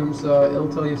talk to him, so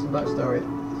it'll tell you some backstory.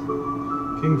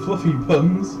 King Fluffy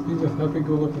Buns. He's a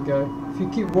happy-go-lucky guy. If you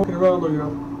keep walking around long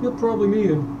enough, you'll probably meet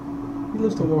him. He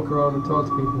loves to walk around and talk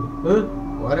to people. Huh?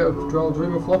 Why do I draw a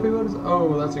dream of floppy buns?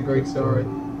 Oh, that's a great story.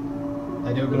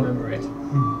 I don't remember it.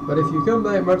 But if you come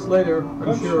back much later,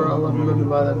 I'm sure I'll have remembered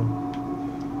by then.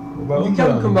 You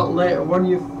can come back later when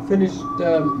you've finished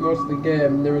most of the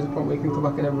game. There is a point where you can come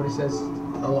back and everybody says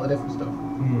a lot of different stuff.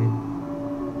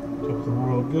 Top of the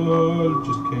Royal Guard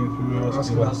just came through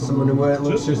asking about someone who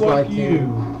looks just like you.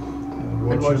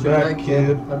 And watch your back,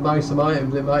 kid. And buy some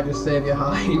items, it might just save your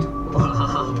hide.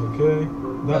 Okay.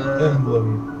 That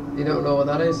emblem. You don't know what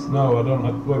that is? No, I don't.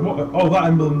 Wait, what? Oh, that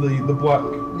emblem, the black.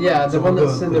 Yeah, the one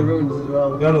that's in the ruins as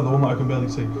well. Yeah, no, the one that I can barely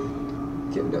see.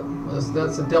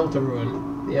 That's a Delta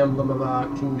ruin. The emblem of our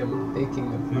kingdom, the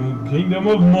kingdom. The Kingdom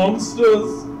of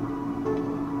Monsters.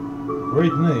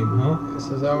 Great name, huh? This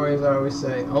is always, I always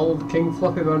say, old King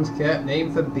Floppy Buns cat,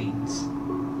 name for beats.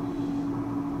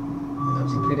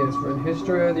 That's completely different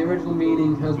history. The original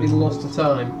meaning has been lost to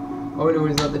time. All we know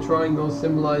is that the triangle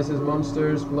symbolizes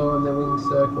monsters, below and the winged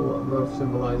circle above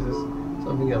symbolizes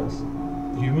something else.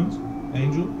 Humans?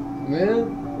 Angel? Yeah.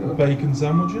 Bacon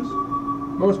sandwiches?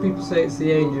 Most people say it's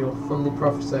the angel from the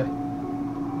prophecy.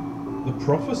 The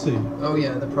prophecy? Oh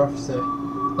yeah, the prophecy.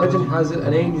 Legend has it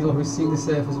an angel who's seen the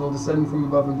surface will descend from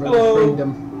above and bring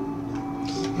freedom.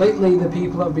 Lately, the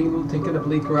people have been taking a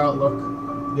bleaker outlook.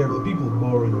 Yeah, but the people are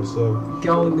boring, so...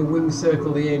 Calling the winged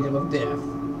circle the angel of death.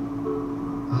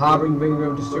 A harboring bringer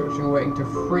of destruction waiting to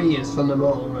free us from the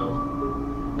mortal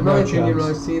realm. In my opinion, when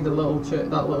I see the that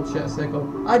little chat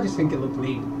circle, I just think it looked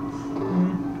neat.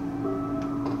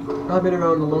 I've been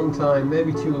around a long time,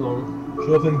 maybe too long.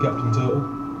 Sure thing, Captain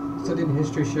Turtle. Studying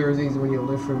history sure is easy when you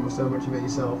live through so much of it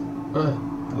yourself.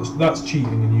 That's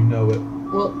cheating and you know it.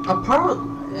 Well,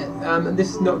 apparently, and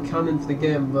this is not canon for the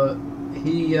game, but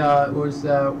he was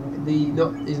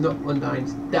he's not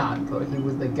Undyne's dad, but he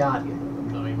was the guardian of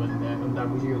Undyne when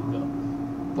Undyne was younger.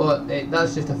 But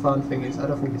that's just a fan thing. I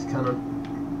don't think it's canon.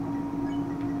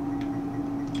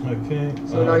 Okay.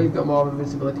 So now you've got more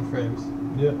invincibility frames.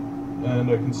 Yeah, and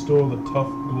I can store the tough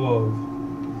glove.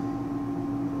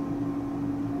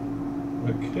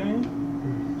 Okay.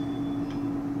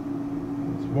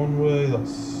 That's one way,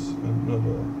 that's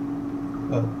another.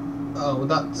 Oh, well,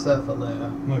 that's for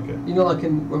later. Okay. You know, like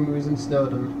when we was in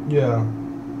Snowdon. Yeah.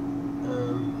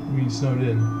 You mean snowed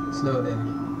in? Snowed in.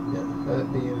 Yeah, at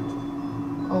the end.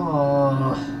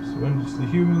 Oh. So when does the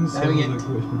humans have the greatest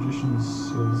magicians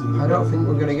skills in the I don't think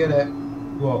we're gonna get it.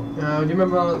 What? Do you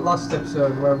remember our last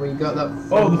episode when we got that?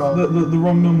 Oh, the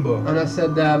wrong number. And I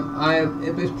said,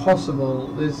 if it's possible,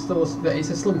 there's still it's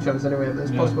a slim chance anyway, but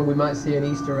it's possible we might see an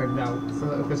Easter egg now.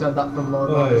 Because I had that from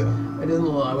Lord Mars. It doesn't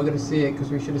look like we're going to see it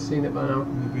because we should have seen it by now.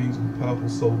 The beings of powerful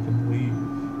soul can leave.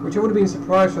 Which I would have been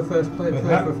surprised for first play. Hang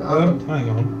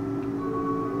on.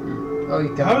 Oh,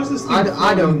 you can. How is this thing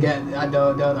I don't get it.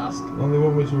 Don't ask. Only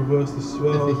one way to reverse the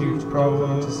spell. If a huge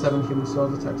problem to 7 human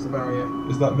souls attacks the barrier.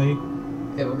 Is that me?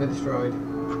 It will be destroyed.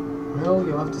 Well,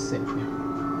 you'll have to see.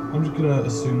 I'm just gonna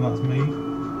assume that's me.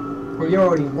 Well, you're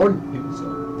already one human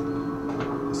soul.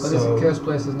 But this is a cursed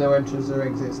place, there's no entrance or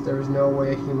exits. There is no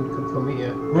way a human could come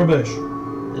here. Rubbish.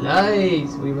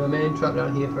 Lies! We remain trapped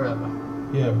down here forever.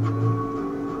 Yeah.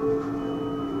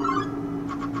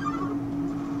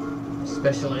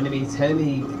 Special enemy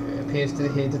Temmie appears to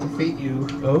here to defeat you.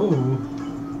 Oh.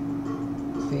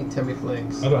 Defeat Temmie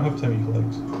Flakes. I don't have Temmie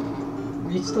Flakes.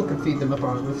 You still can feed them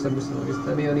apart with some facilities.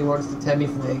 Temmie only wants the Temmie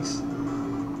Flakes.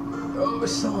 Oh, we're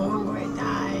so hungry,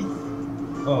 die.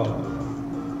 Oh.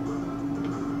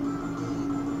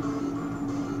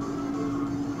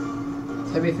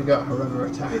 Temmie forgot her other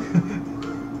attack.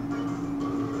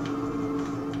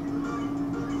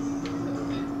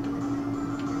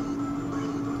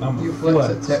 You flex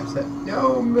at tips it.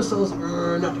 No, missiles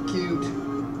are not cute.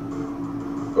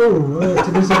 Oh,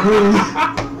 to disagree.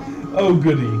 Oh,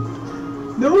 goody.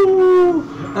 No!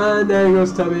 And there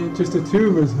goes Temmie. Just the two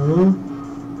of us, huh?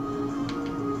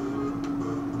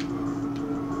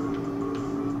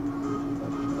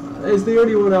 It's the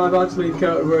only one I've actually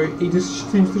encountered where he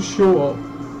just seems to show up.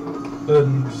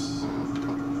 And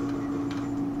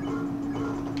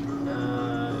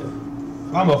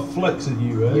I'm a flex at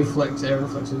you, eh? You flex, Aaron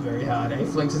flexes very hard. He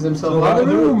flexes himself out of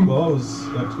the room. Well, that was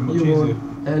actually much easier.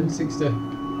 And 60.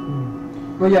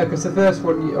 Well, yeah, because the first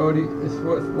one you already,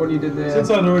 one you did there. Since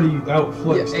I'd already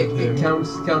outflexed him. It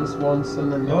counts once,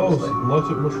 and then. Oh, so light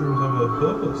up mushrooms have a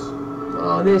purpose.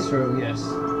 Oh, this room, yes.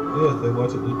 Yeah, they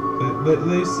light up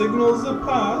they signals the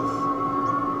path.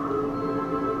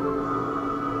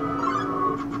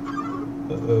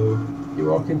 Uh-oh. You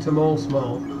walk into Mall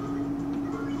Small.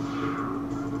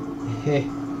 Heh.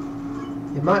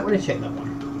 You might want to check that one.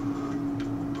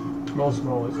 Mall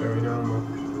Small is very normal.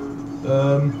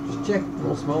 Um, Just check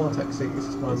Mall Small attack sequence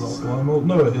is fine. Slime Mall?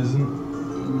 No, it isn't.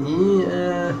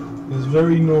 Yeah. It's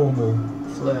very normal.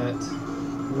 Flirt.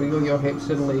 Wiggle your hips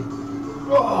suddenly.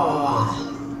 Oh!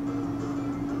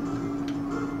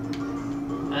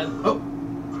 Oh!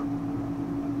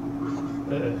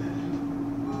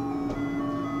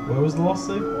 Where was the last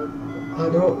save? I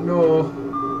don't know.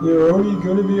 You're only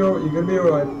gonna be alright. You're gonna be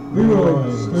alright. Move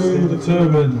on. Stay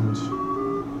determined.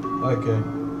 Okay.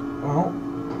 Well,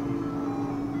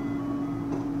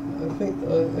 I think.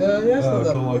 Yes. I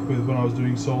feel like with when I was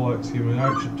doing Soul Axe Human,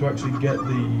 to actually get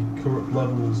the corrupt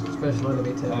levels, Special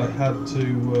enemy tag. I had to.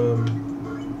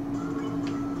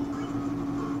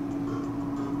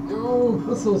 Oh,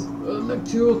 what's those? Neck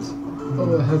shield.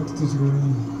 Oh, I have to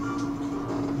disagree.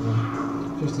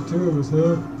 Just the two of us,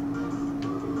 huh?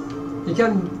 You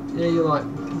can, yeah, you like,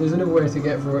 there's another way to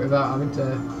get through it without having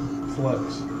to...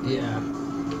 Flex. Yeah.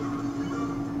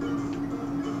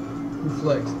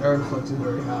 Flex, Aaron Flex is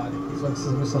very hard. He flexes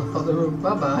himself out the room.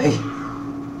 Bye-bye.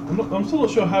 I'm still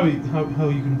not sure how you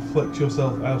can flex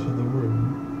yourself out of the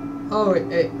room. Oh,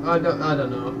 I don't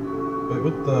know. Wait,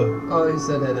 what the? Oh, it's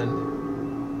a dead end.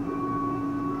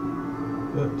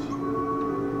 But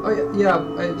Oh yeah,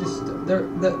 I just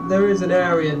there is an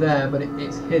area there, but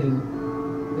it's hidden.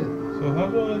 so how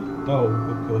do I? Oh,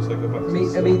 of course I go back. To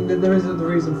the I mean, there is the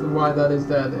reason for why that is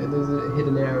there. There's a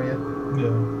hidden area.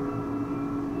 Yeah.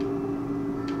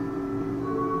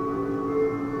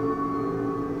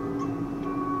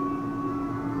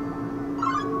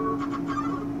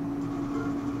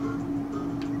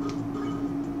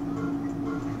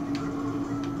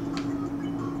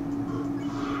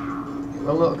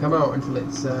 Will not come out until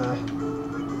it's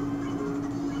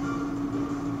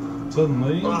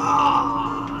Suddenly.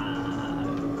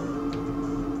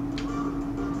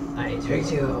 I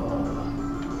tricked you.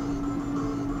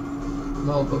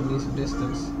 Malbug needs some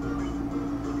distance.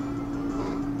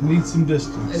 Need some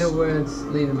distance. In other words,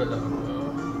 leave him alone.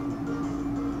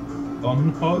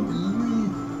 Unhug?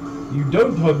 You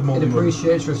don't hug more It than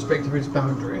appreciates respect of its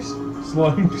boundaries.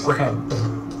 slime sound.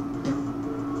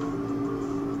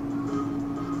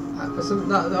 So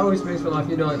that always makes me laugh.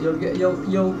 You know,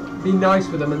 you'll be nice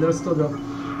with them, and they'll still go,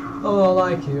 "Oh, I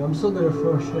like you. I'm still gonna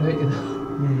frustrate you."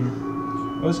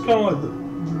 It's kind of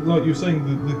like you were saying,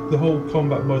 the whole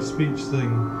combat by speech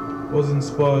thing was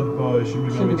inspired by Shin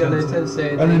Megami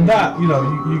Tensei. And in that, you know,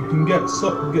 you can get to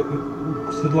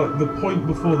like the point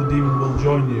before the demon will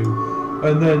join you,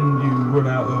 and then you run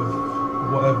out of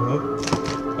whatever,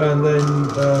 and then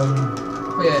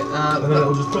and then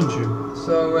it'll just punch you.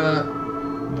 So.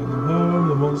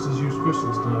 The monsters use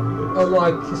crystals to navigate. Oh,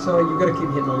 like, so you've got to keep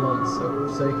hitting the lance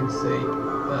so you can see.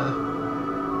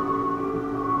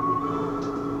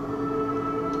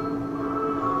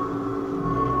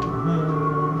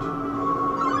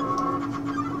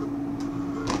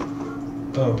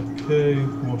 Okay,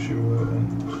 wash your end.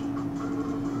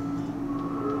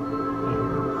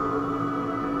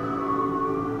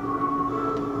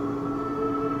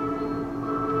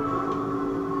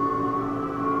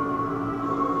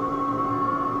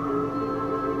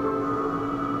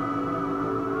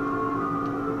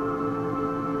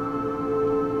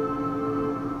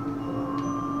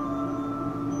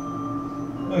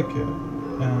 Okay,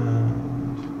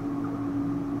 and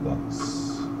that's...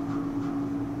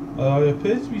 I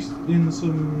appear to be in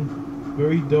some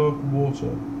very dark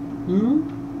water.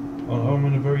 I'm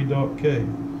in a very dark cave.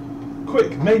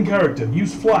 Quick, main character,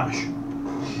 use flash!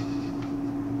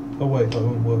 Oh wait, that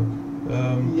won't work.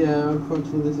 Yeah,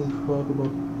 unfortunately this is portable.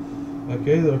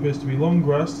 Okay, there appears to be long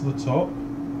grass to the top.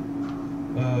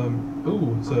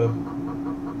 Ooh, it's a...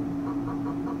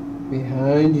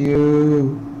 Behind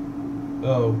you!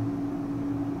 Oh.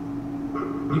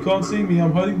 You can't see me,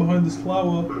 I'm hiding behind this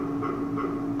flower.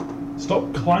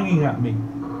 Stop clanging at me.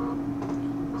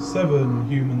 7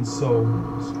 human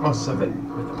souls. Oh,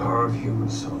 7. With the power of human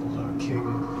soul, our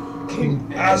King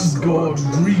Asgard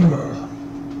Dreamer.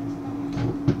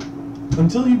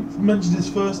 Until you mentioned his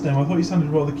first name, I thought he sounded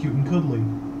rather cute and cuddly.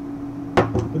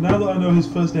 But now that I know his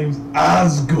first name's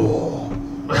Asgore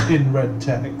in red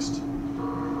text.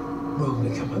 Will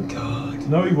become a god.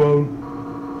 No, he won't.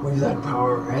 With that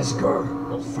power, Asgore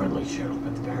will finally show up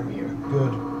at the barrier.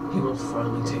 Good. He will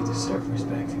finally take the surfers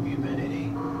back from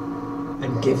humanity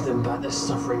and give them back the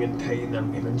suffering and pain that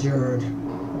we've endured.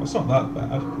 Well, it's not that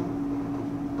bad.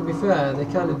 To be fair, they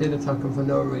kind of did attack him for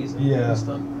no reason. Yeah. Based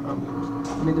on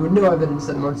I mean, there was no evidence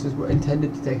that monsters were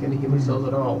intended to take any human souls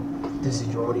at all. This is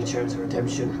your only chance for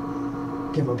redemption.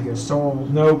 Give up your soul,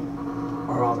 Nope.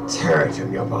 or I'll tear it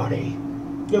from your body.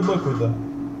 Good luck with that.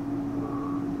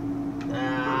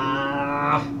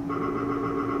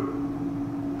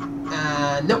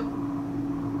 Nope.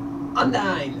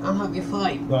 Undyne, I'll help you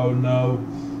fight. Oh no.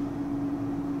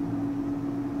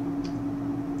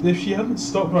 If she hadn't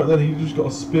stopped right then, he'd just got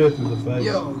a spear through the face.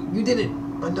 Yo, you did it.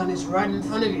 Undyne is right in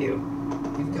front of you.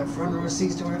 You've got front row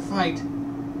seats to our fight.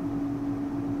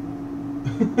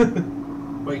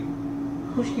 Wait,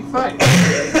 who's she fighting?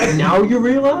 Now you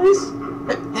realize?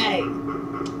 Hey!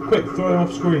 Quick, throw him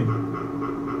off screen.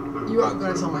 You aren't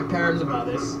going to tell my parents about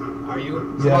this, are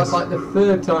you? So Yes. that's like the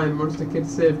third time Monster Kid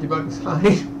saved you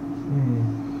backside.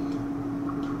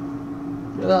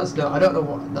 No, that's not. I don't know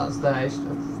what that's there. I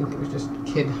think it was just a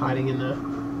kid hiding in there.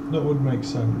 That would make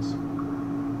sense.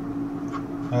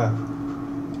 Ah.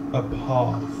 A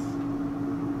path.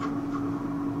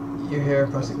 You hear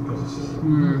pressing.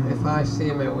 If I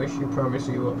see my wish, you promise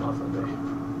you won't laugh at me.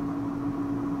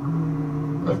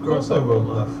 Of course I won't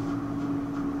laugh.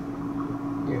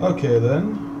 Yeah. Okay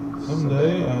then.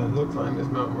 Someday, look. Climb this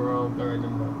mountain, we're all buried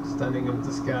in the standing in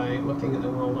the sky, looking at the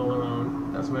world all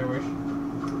around. That's my wish.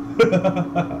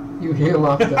 You hear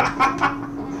laughter.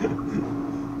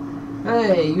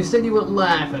 Hey, you said you wouldn't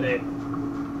laugh at it.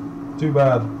 Too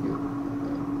bad.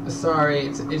 Sorry,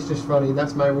 it's just funny.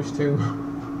 That's my wish too.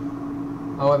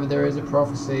 However, there is a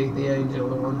prophecy. The angel,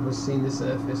 the one who has seen the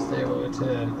surface, they will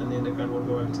return, and the underground will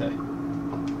go empty.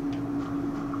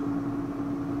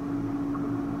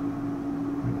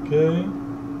 Okay.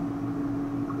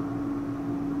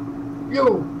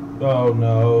 Yo! Oh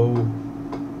no.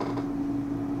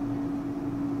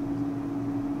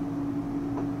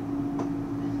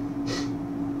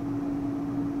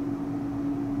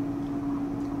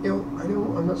 Yo, I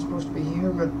know I'm not supposed to be here,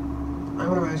 but I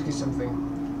want to ask you something.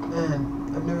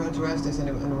 Man, I've never had to ask this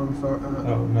anyone before.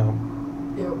 Oh no.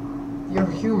 Yo, you're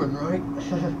human, right?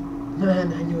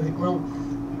 Man, I knew it. Well,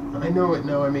 I know it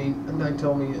now, I mean, and I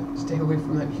told me to stay away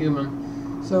from that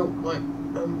human. So, like,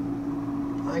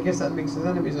 I guess that makes us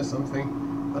enemies or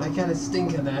something, but I kind of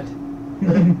stink at that.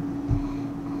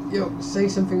 Yo, say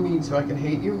something mean so I can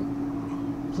hate you.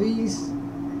 Please?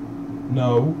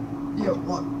 No. Yo,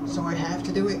 what? So I have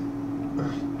to do it?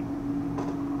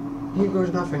 Here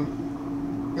goes nothing.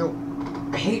 Yo,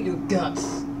 I hate your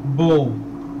guts. Bull.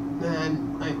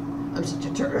 Man, I'm such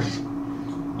a turd.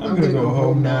 I'm gonna go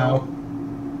home now.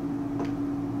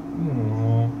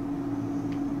 Aww.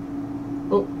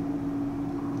 Oh.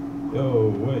 Oh,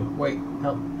 wait. Wait,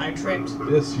 help. I tripped.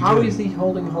 Yes, you How did. is he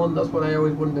holding on? That's what I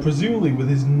always wondered. Presumably with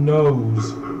his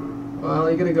nose. Well,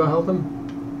 are you gonna go help him?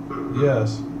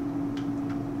 Yes.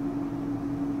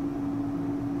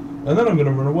 And then I'm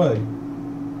gonna run away.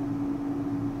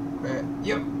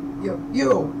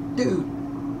 Yo, dude.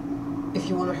 If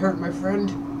you want to hurt my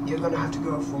friend, you're gonna have to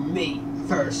go for me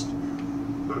first.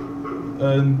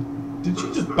 And did she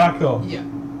just back off Yeah.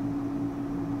 and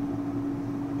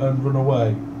run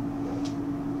away?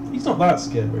 He's not that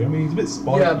scary. I mean, he's a bit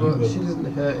spiky. Yeah, but she doesn't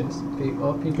hurt innocent people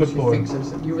or people Good she point. thinks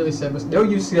innocent. You really said, no,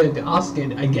 you said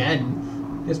asking again.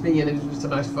 Just being innocent is just a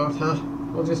nice thought, huh?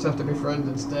 We'll just have to be friends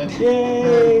instead.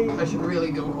 Yay! I should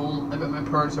really go home. I bet my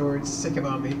parents are worried sick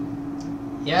about me.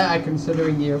 Yeah,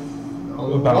 considering you're a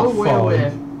About long way 5.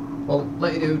 away. Well,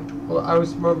 let you do. Well, I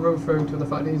was more referring to the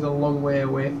fact that he's a long way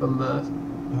away from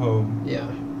Home. yeah.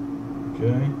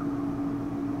 Okay.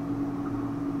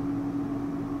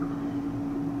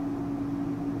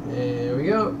 There we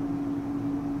go.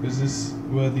 Is this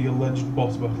where the alleged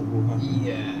boss battle will happen?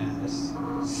 Yes.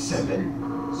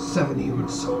 7 human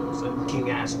souls and King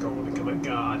Asgore will become a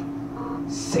god.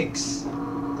 6.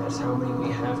 That's how many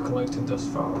we have collected thus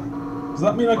far. Does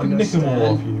that mean I can nick them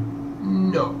all off you?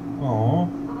 No.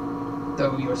 Aww.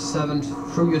 Though your 7th,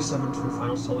 through your 7th and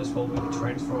final soul, this will be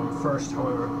transformed. First,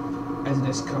 however, as it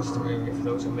is customary for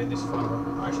those who made this far,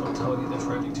 I shall tell you the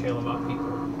tragic tale of our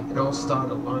people. It all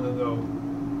started long ago.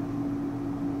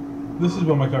 This is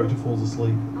when my character falls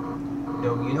asleep.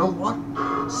 No, you know what?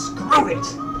 Screw it!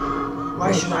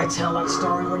 Why should I tell that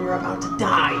story when you're about to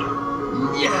die?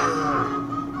 Yeah!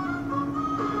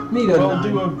 Me don't Well, know.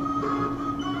 do a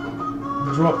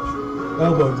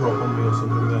elbow drop on me or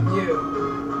something then. You.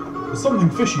 There's something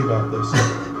fishy about this.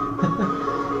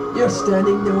 You're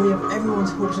standing in the way of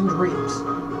everyone's hopes and dreams.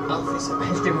 I'll face it,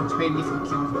 history books made me think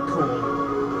humans were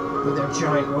cool. With their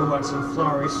giant robots and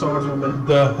flowery swordswomen.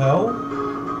 The hell?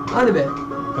 Anime.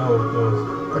 Oh, God.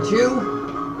 But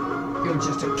you're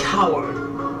just a coward.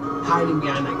 Hiding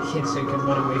behind that kid so you can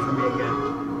run away from me again.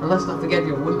 And let's not forget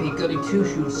your wimpy goody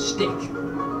two-shoes stick.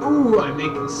 Ooh, I'm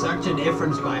making such a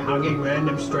difference by hugging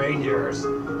random strangers.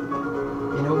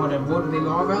 You know what would be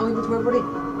more valuable to everybody?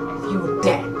 If you were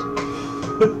dead.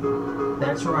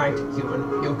 That's right,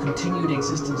 human. Your continued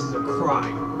existence is a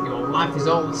crime. Your life is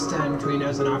all that stands between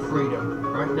us and our freedom.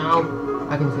 Right now,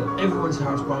 I can feel everyone's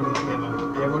hearts bonding together.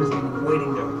 Everyone's been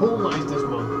waiting their whole lives this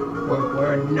month.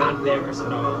 We're not theirs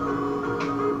at all.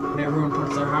 When everyone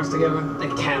puts their hearts together, they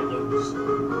can't lose.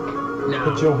 Now,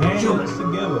 Put your hands humans,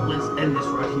 together. let's end this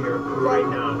right here, right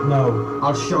now. No.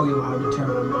 I'll show you how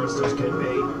determined monsters can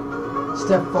be.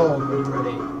 Step forward when you're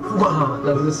ready. Wow,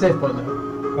 there's a safe point there.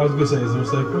 I was gonna say, is there a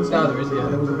safe point? No, there is, yeah.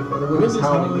 There wasn't before. The When women's is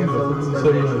howling howling your for film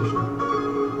determination?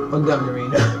 On down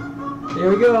arena. Here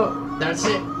we go. That's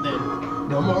it, then.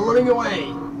 No more running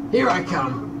away. Here I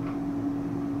come.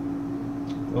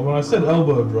 Well, when I said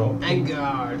elbow drop, And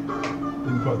guard.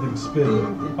 didn't quite think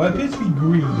spin. I appear to be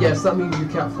green. Yes, that means you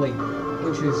can't flee,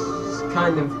 which is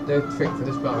kind of the trick for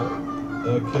this battle.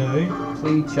 Okay.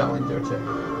 Flee, challenge, or check.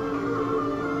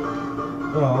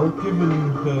 Well, given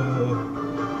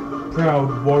her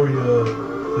proud warrior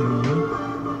thingy,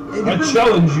 I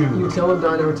challenge you! You tell them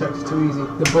dino attacks are too easy.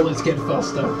 The bullets get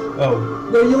faster. Oh.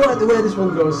 No, you like the way this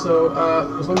one goes, so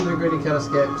as long as you're good, you can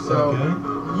escape. So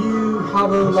you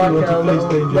have a So you want to face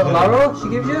danger little head. arrow she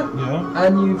gives you, Yeah.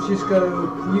 and you've just got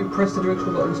to you press the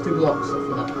directional buttons to block stuff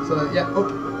for that. So yeah, up.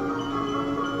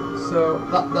 So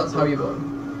that's how you block.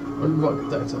 Unblock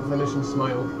that to finish and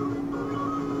smile.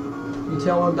 You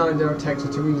tell them down their attacks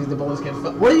are too easy. The bullets get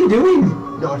fast. What are you doing?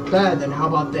 Not bad. Then how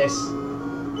about this?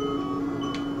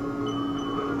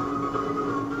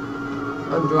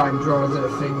 Undyne draws a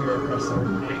finger across her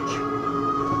neck.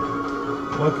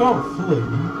 Well, I can't flee.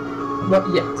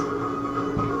 Not yet.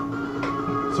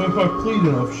 So if I plead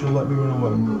enough, she'll let me run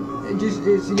away.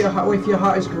 It's your heart. If your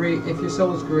heart is green, if your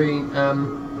soul is green,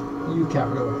 you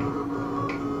can't run away.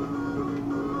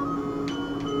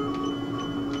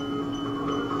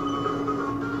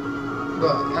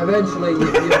 But eventually,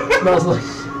 it smells like.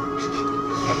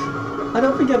 I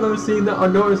don't think I've ever seen that or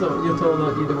noticed that when you're told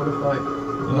that you don't want to fight.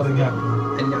 Nothing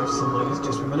happened. And now sunlight is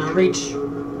just within our reach.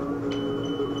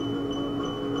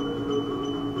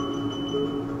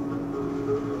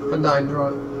 Undyne draw.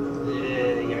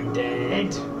 You're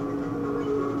dead.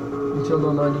 Until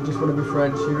Undyne, you just want to be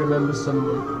friends. She remembers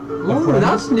someone. Ooh, friend?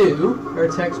 that's new. Her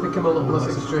attacks become a little less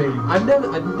Less extreme. extreme. I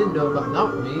didn't know about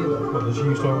that one either. What, that she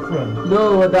used to have a friend?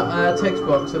 No, that text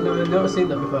box. I've never seen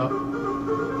that before.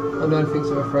 Undyne thinks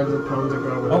of her friends and pounds the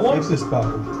ground. I like this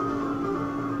battle.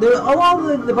 A lot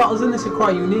of the battles in this are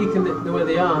quite unique in the way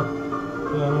they are.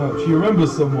 Yeah, no, she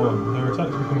remembers someone. Her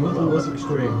attacks become a little less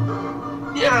extreme.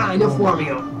 Yeah, enough warming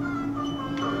up.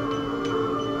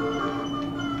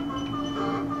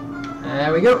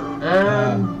 There we go.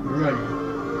 And run.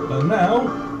 And now,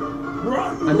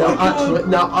 run! And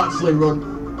now actually run.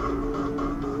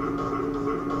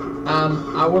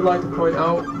 I would like to point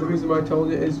out the reason why I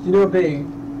told you is, you know, Big.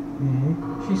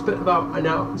 Mm-hmm. She spent about an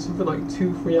hour, something like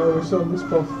 2-3 hours on this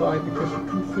boss fight because she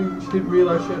couldn't think, she didn't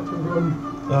realise she had to run.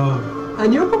 Oh.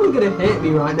 And you're probably gonna hate me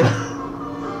right now.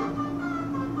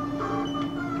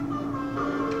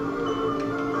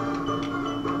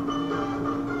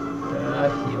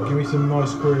 Heal. Give me some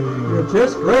ice cream. You're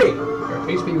just great. Your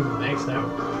HP was maxed out.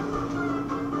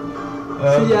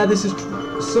 So yeah, this is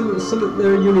some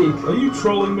they're unique. Are you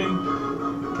trolling me?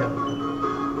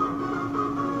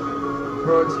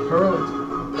 Hurl it.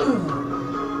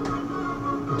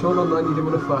 You told Online you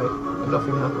didn't want to fight, but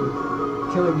nothing happened.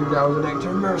 Killing you now is an act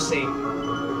of mercy.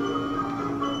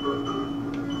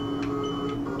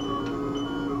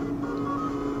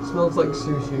 Smells like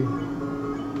sushi.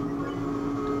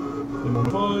 Didn't want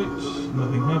to fight.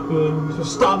 Nothing happened. So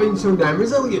stop being so damn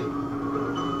resilient.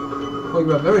 Well,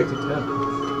 you are very determined.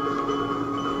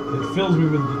 It fills me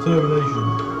with determination.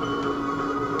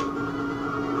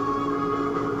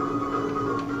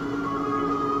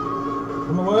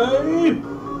 Run away!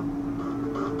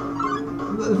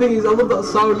 The thing is, I love that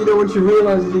sound, you know, when she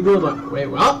realises you're going like, wait,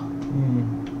 what?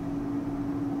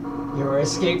 You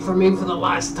escaped from me for the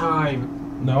last time.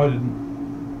 No, I didn't.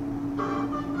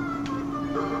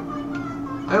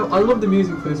 I love the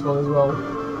music for this one as well.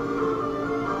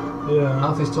 Yeah.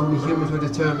 Alphys told me humans were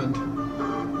determined.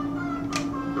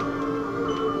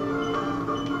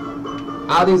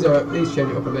 These change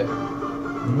it up a bit.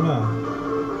 Yeah.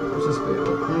 What's this bit?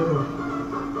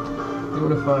 You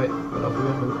want to fight, but nothing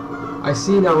happened. I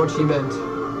see now what she meant.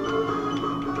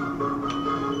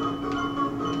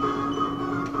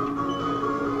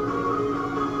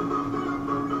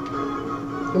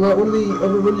 And like one of the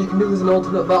other ones you can do, there's an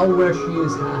alternate battle where she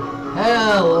is a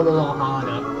hell of a lot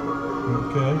harder.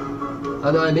 Okay.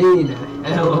 And I mean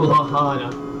a hell of a lot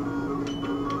harder.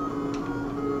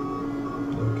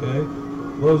 Okay.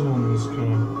 Those ones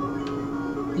kind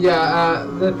of... Yeah,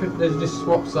 there's just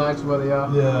swap sides where they are.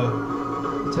 Yeah.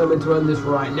 Determined to end this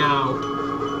right now.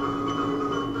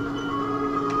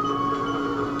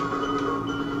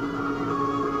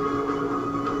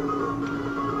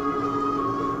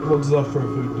 What does that throw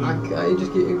food do?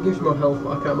 It gives more health,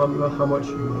 but I can't remember how much.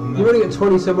 No. You only get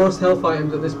 20, so most health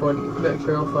items at this point you can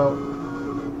extra health out.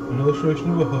 An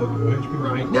illustration of a hug. Your HP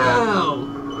Right now!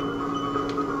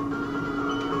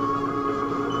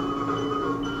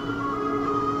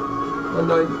 And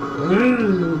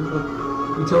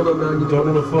you told them now you don't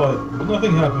want to fight. But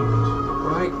nothing happened.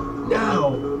 Right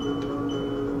now!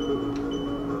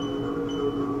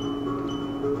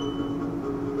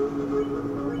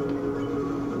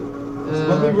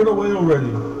 Let me run away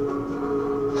already.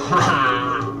 Haha!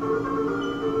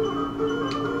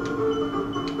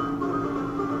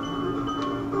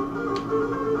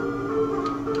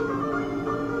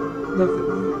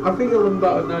 I think I love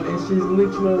about her is she's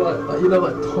literally like you know,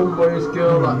 like tomboyish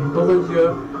girl, like bullies you,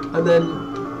 and then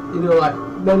you know, like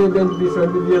then to be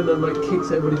friends with you, and then like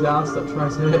kicks everybody's ass that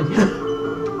tries to hurt you.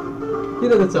 You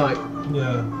know the type.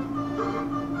 Yeah.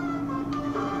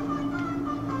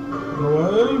 Go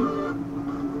away.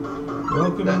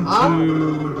 Welcome to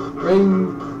ring.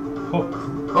 Hop.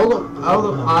 Hold on.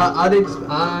 I need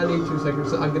 2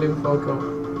 seconds. I'm getting a phone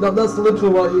call. That's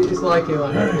literally what it's like here.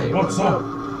 Like, Hey, what's up?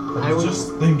 I was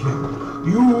just thinking,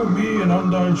 you, me, and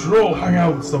Undyne should all hang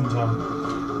out sometime.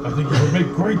 I think we would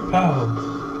make great pals.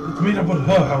 Let's meet up at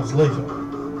her house later.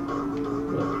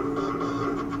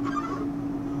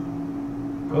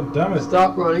 God damn it.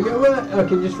 Stop running away.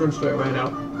 Okay, just run straight away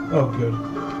now. Oh, good.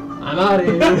 I'm out of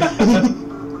here.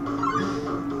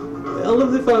 I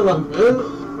love the fire lamp.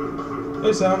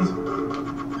 Hey, Sans.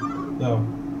 No.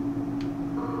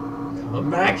 Come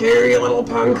back here, you little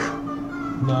punk.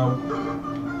 No.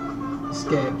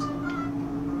 Escaped.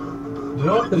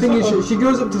 The thing is, she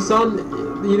goes up to Sun,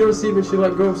 you don't see, but she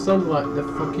like goes to Sun like, the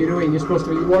fuck you doing? You're supposed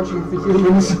to be watching for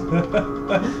humans.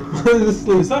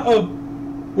 Is that a...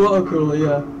 water cooler,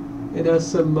 yeah. It has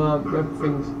some red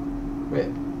things.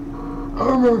 Wait.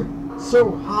 Armor!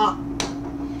 So hot!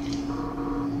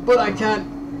 But I can't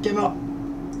give up.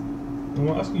 I'm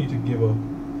not asking you to give up.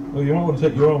 Oh, you might want to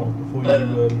take your arm off before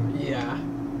you... Yeah.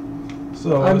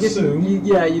 So, I assume...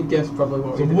 you'd guess probably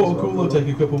what So water cooler, take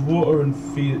a cup of water and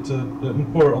feed it to... and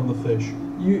pour it on the fish.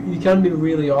 You can be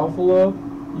really awful though.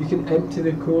 You can empty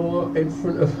the cooler in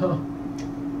front of her.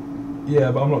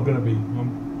 Yeah, but I'm not going to be.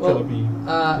 I'm going to be...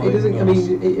 it doesn't... I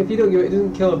mean, if you don't give it, it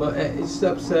doesn't kill her, but it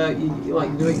stops you like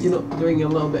you're not doing a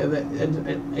little bit of it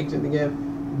and exit the game.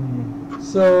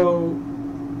 So...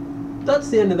 that's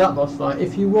the end of that boss fight.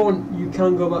 If you want, you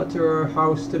can go back to her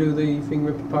house to do the thing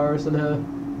with Papyrus and her.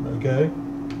 Okay.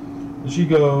 And she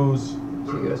goes,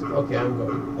 okay, I'm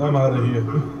going. I'm out of here.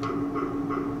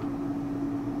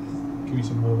 Give me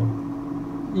some water.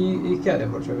 You can't do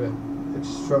much of it. It's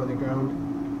just throw it on the ground.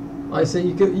 Like I say,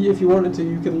 you could, if you wanted to,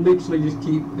 you could literally just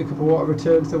keep the cup of water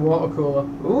returned to the water cooler.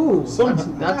 Ooh,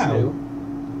 that's new.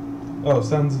 Oh,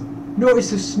 Sans... Notice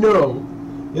the snow.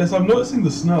 Yes, I'm noticing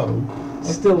the snow.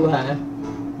 It's still there.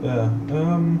 Yeah.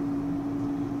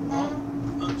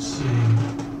 Let's see.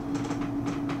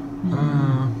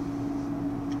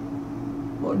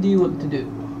 What do you want to do?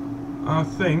 I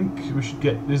think we should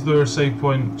get... Is there a save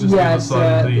point just yeah, on the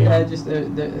side of the... Yeah, just there.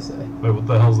 Wait, what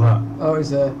the hell's that? Oh, it's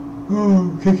there.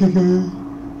 Oh,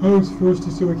 KKK. I was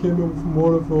thirsty, so I came over from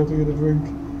Waterfall to get a drink.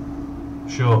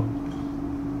 Sure.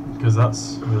 Because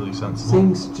that's really sensible.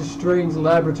 Seems just a strange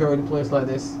laboratory in a place like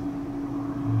this.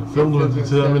 Filled with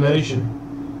determination.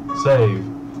 Save.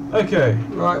 Okay.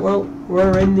 Right, well,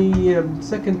 we're in the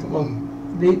second... Well,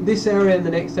 this area and the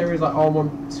next area is like all one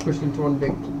squished into one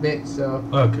big bit, so...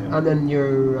 Okay. And then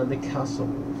you're at the castle.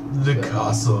 The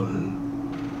castle.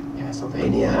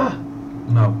 Castlevania!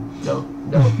 No. No,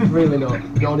 really not.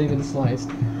 Not even the slightest.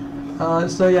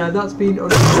 So yeah, that's been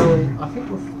Undertale. I think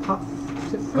we're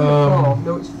is it 3 or 4?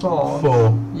 No, it's 4.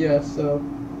 4. Yeah, so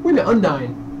we're at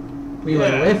Undyne. We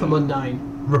went away from Undyne.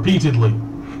 Repeatedly.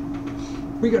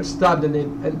 We got stabbed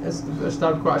and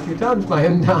stabbed quite a few times by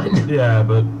Undyne. Yeah,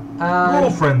 but we're all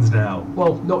friends now.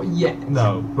 Well, not yet.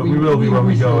 No, but we will be when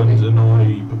we go and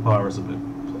annoy Papyrus a bit.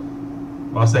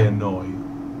 Well, I say annoy.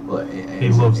 Well, he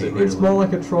loves it, really. It's more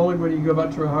like a trolling when you go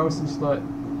back to her house and she's like,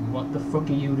 what the fuck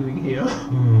are you doing here?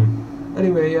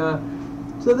 Anyway,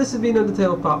 so this has been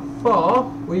Undertale Part 4.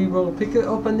 We will pick it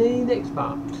up in the next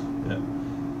part. Yeah.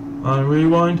 And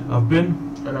Rewind, I've been.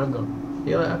 And I'm gone.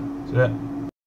 See you later. See ya.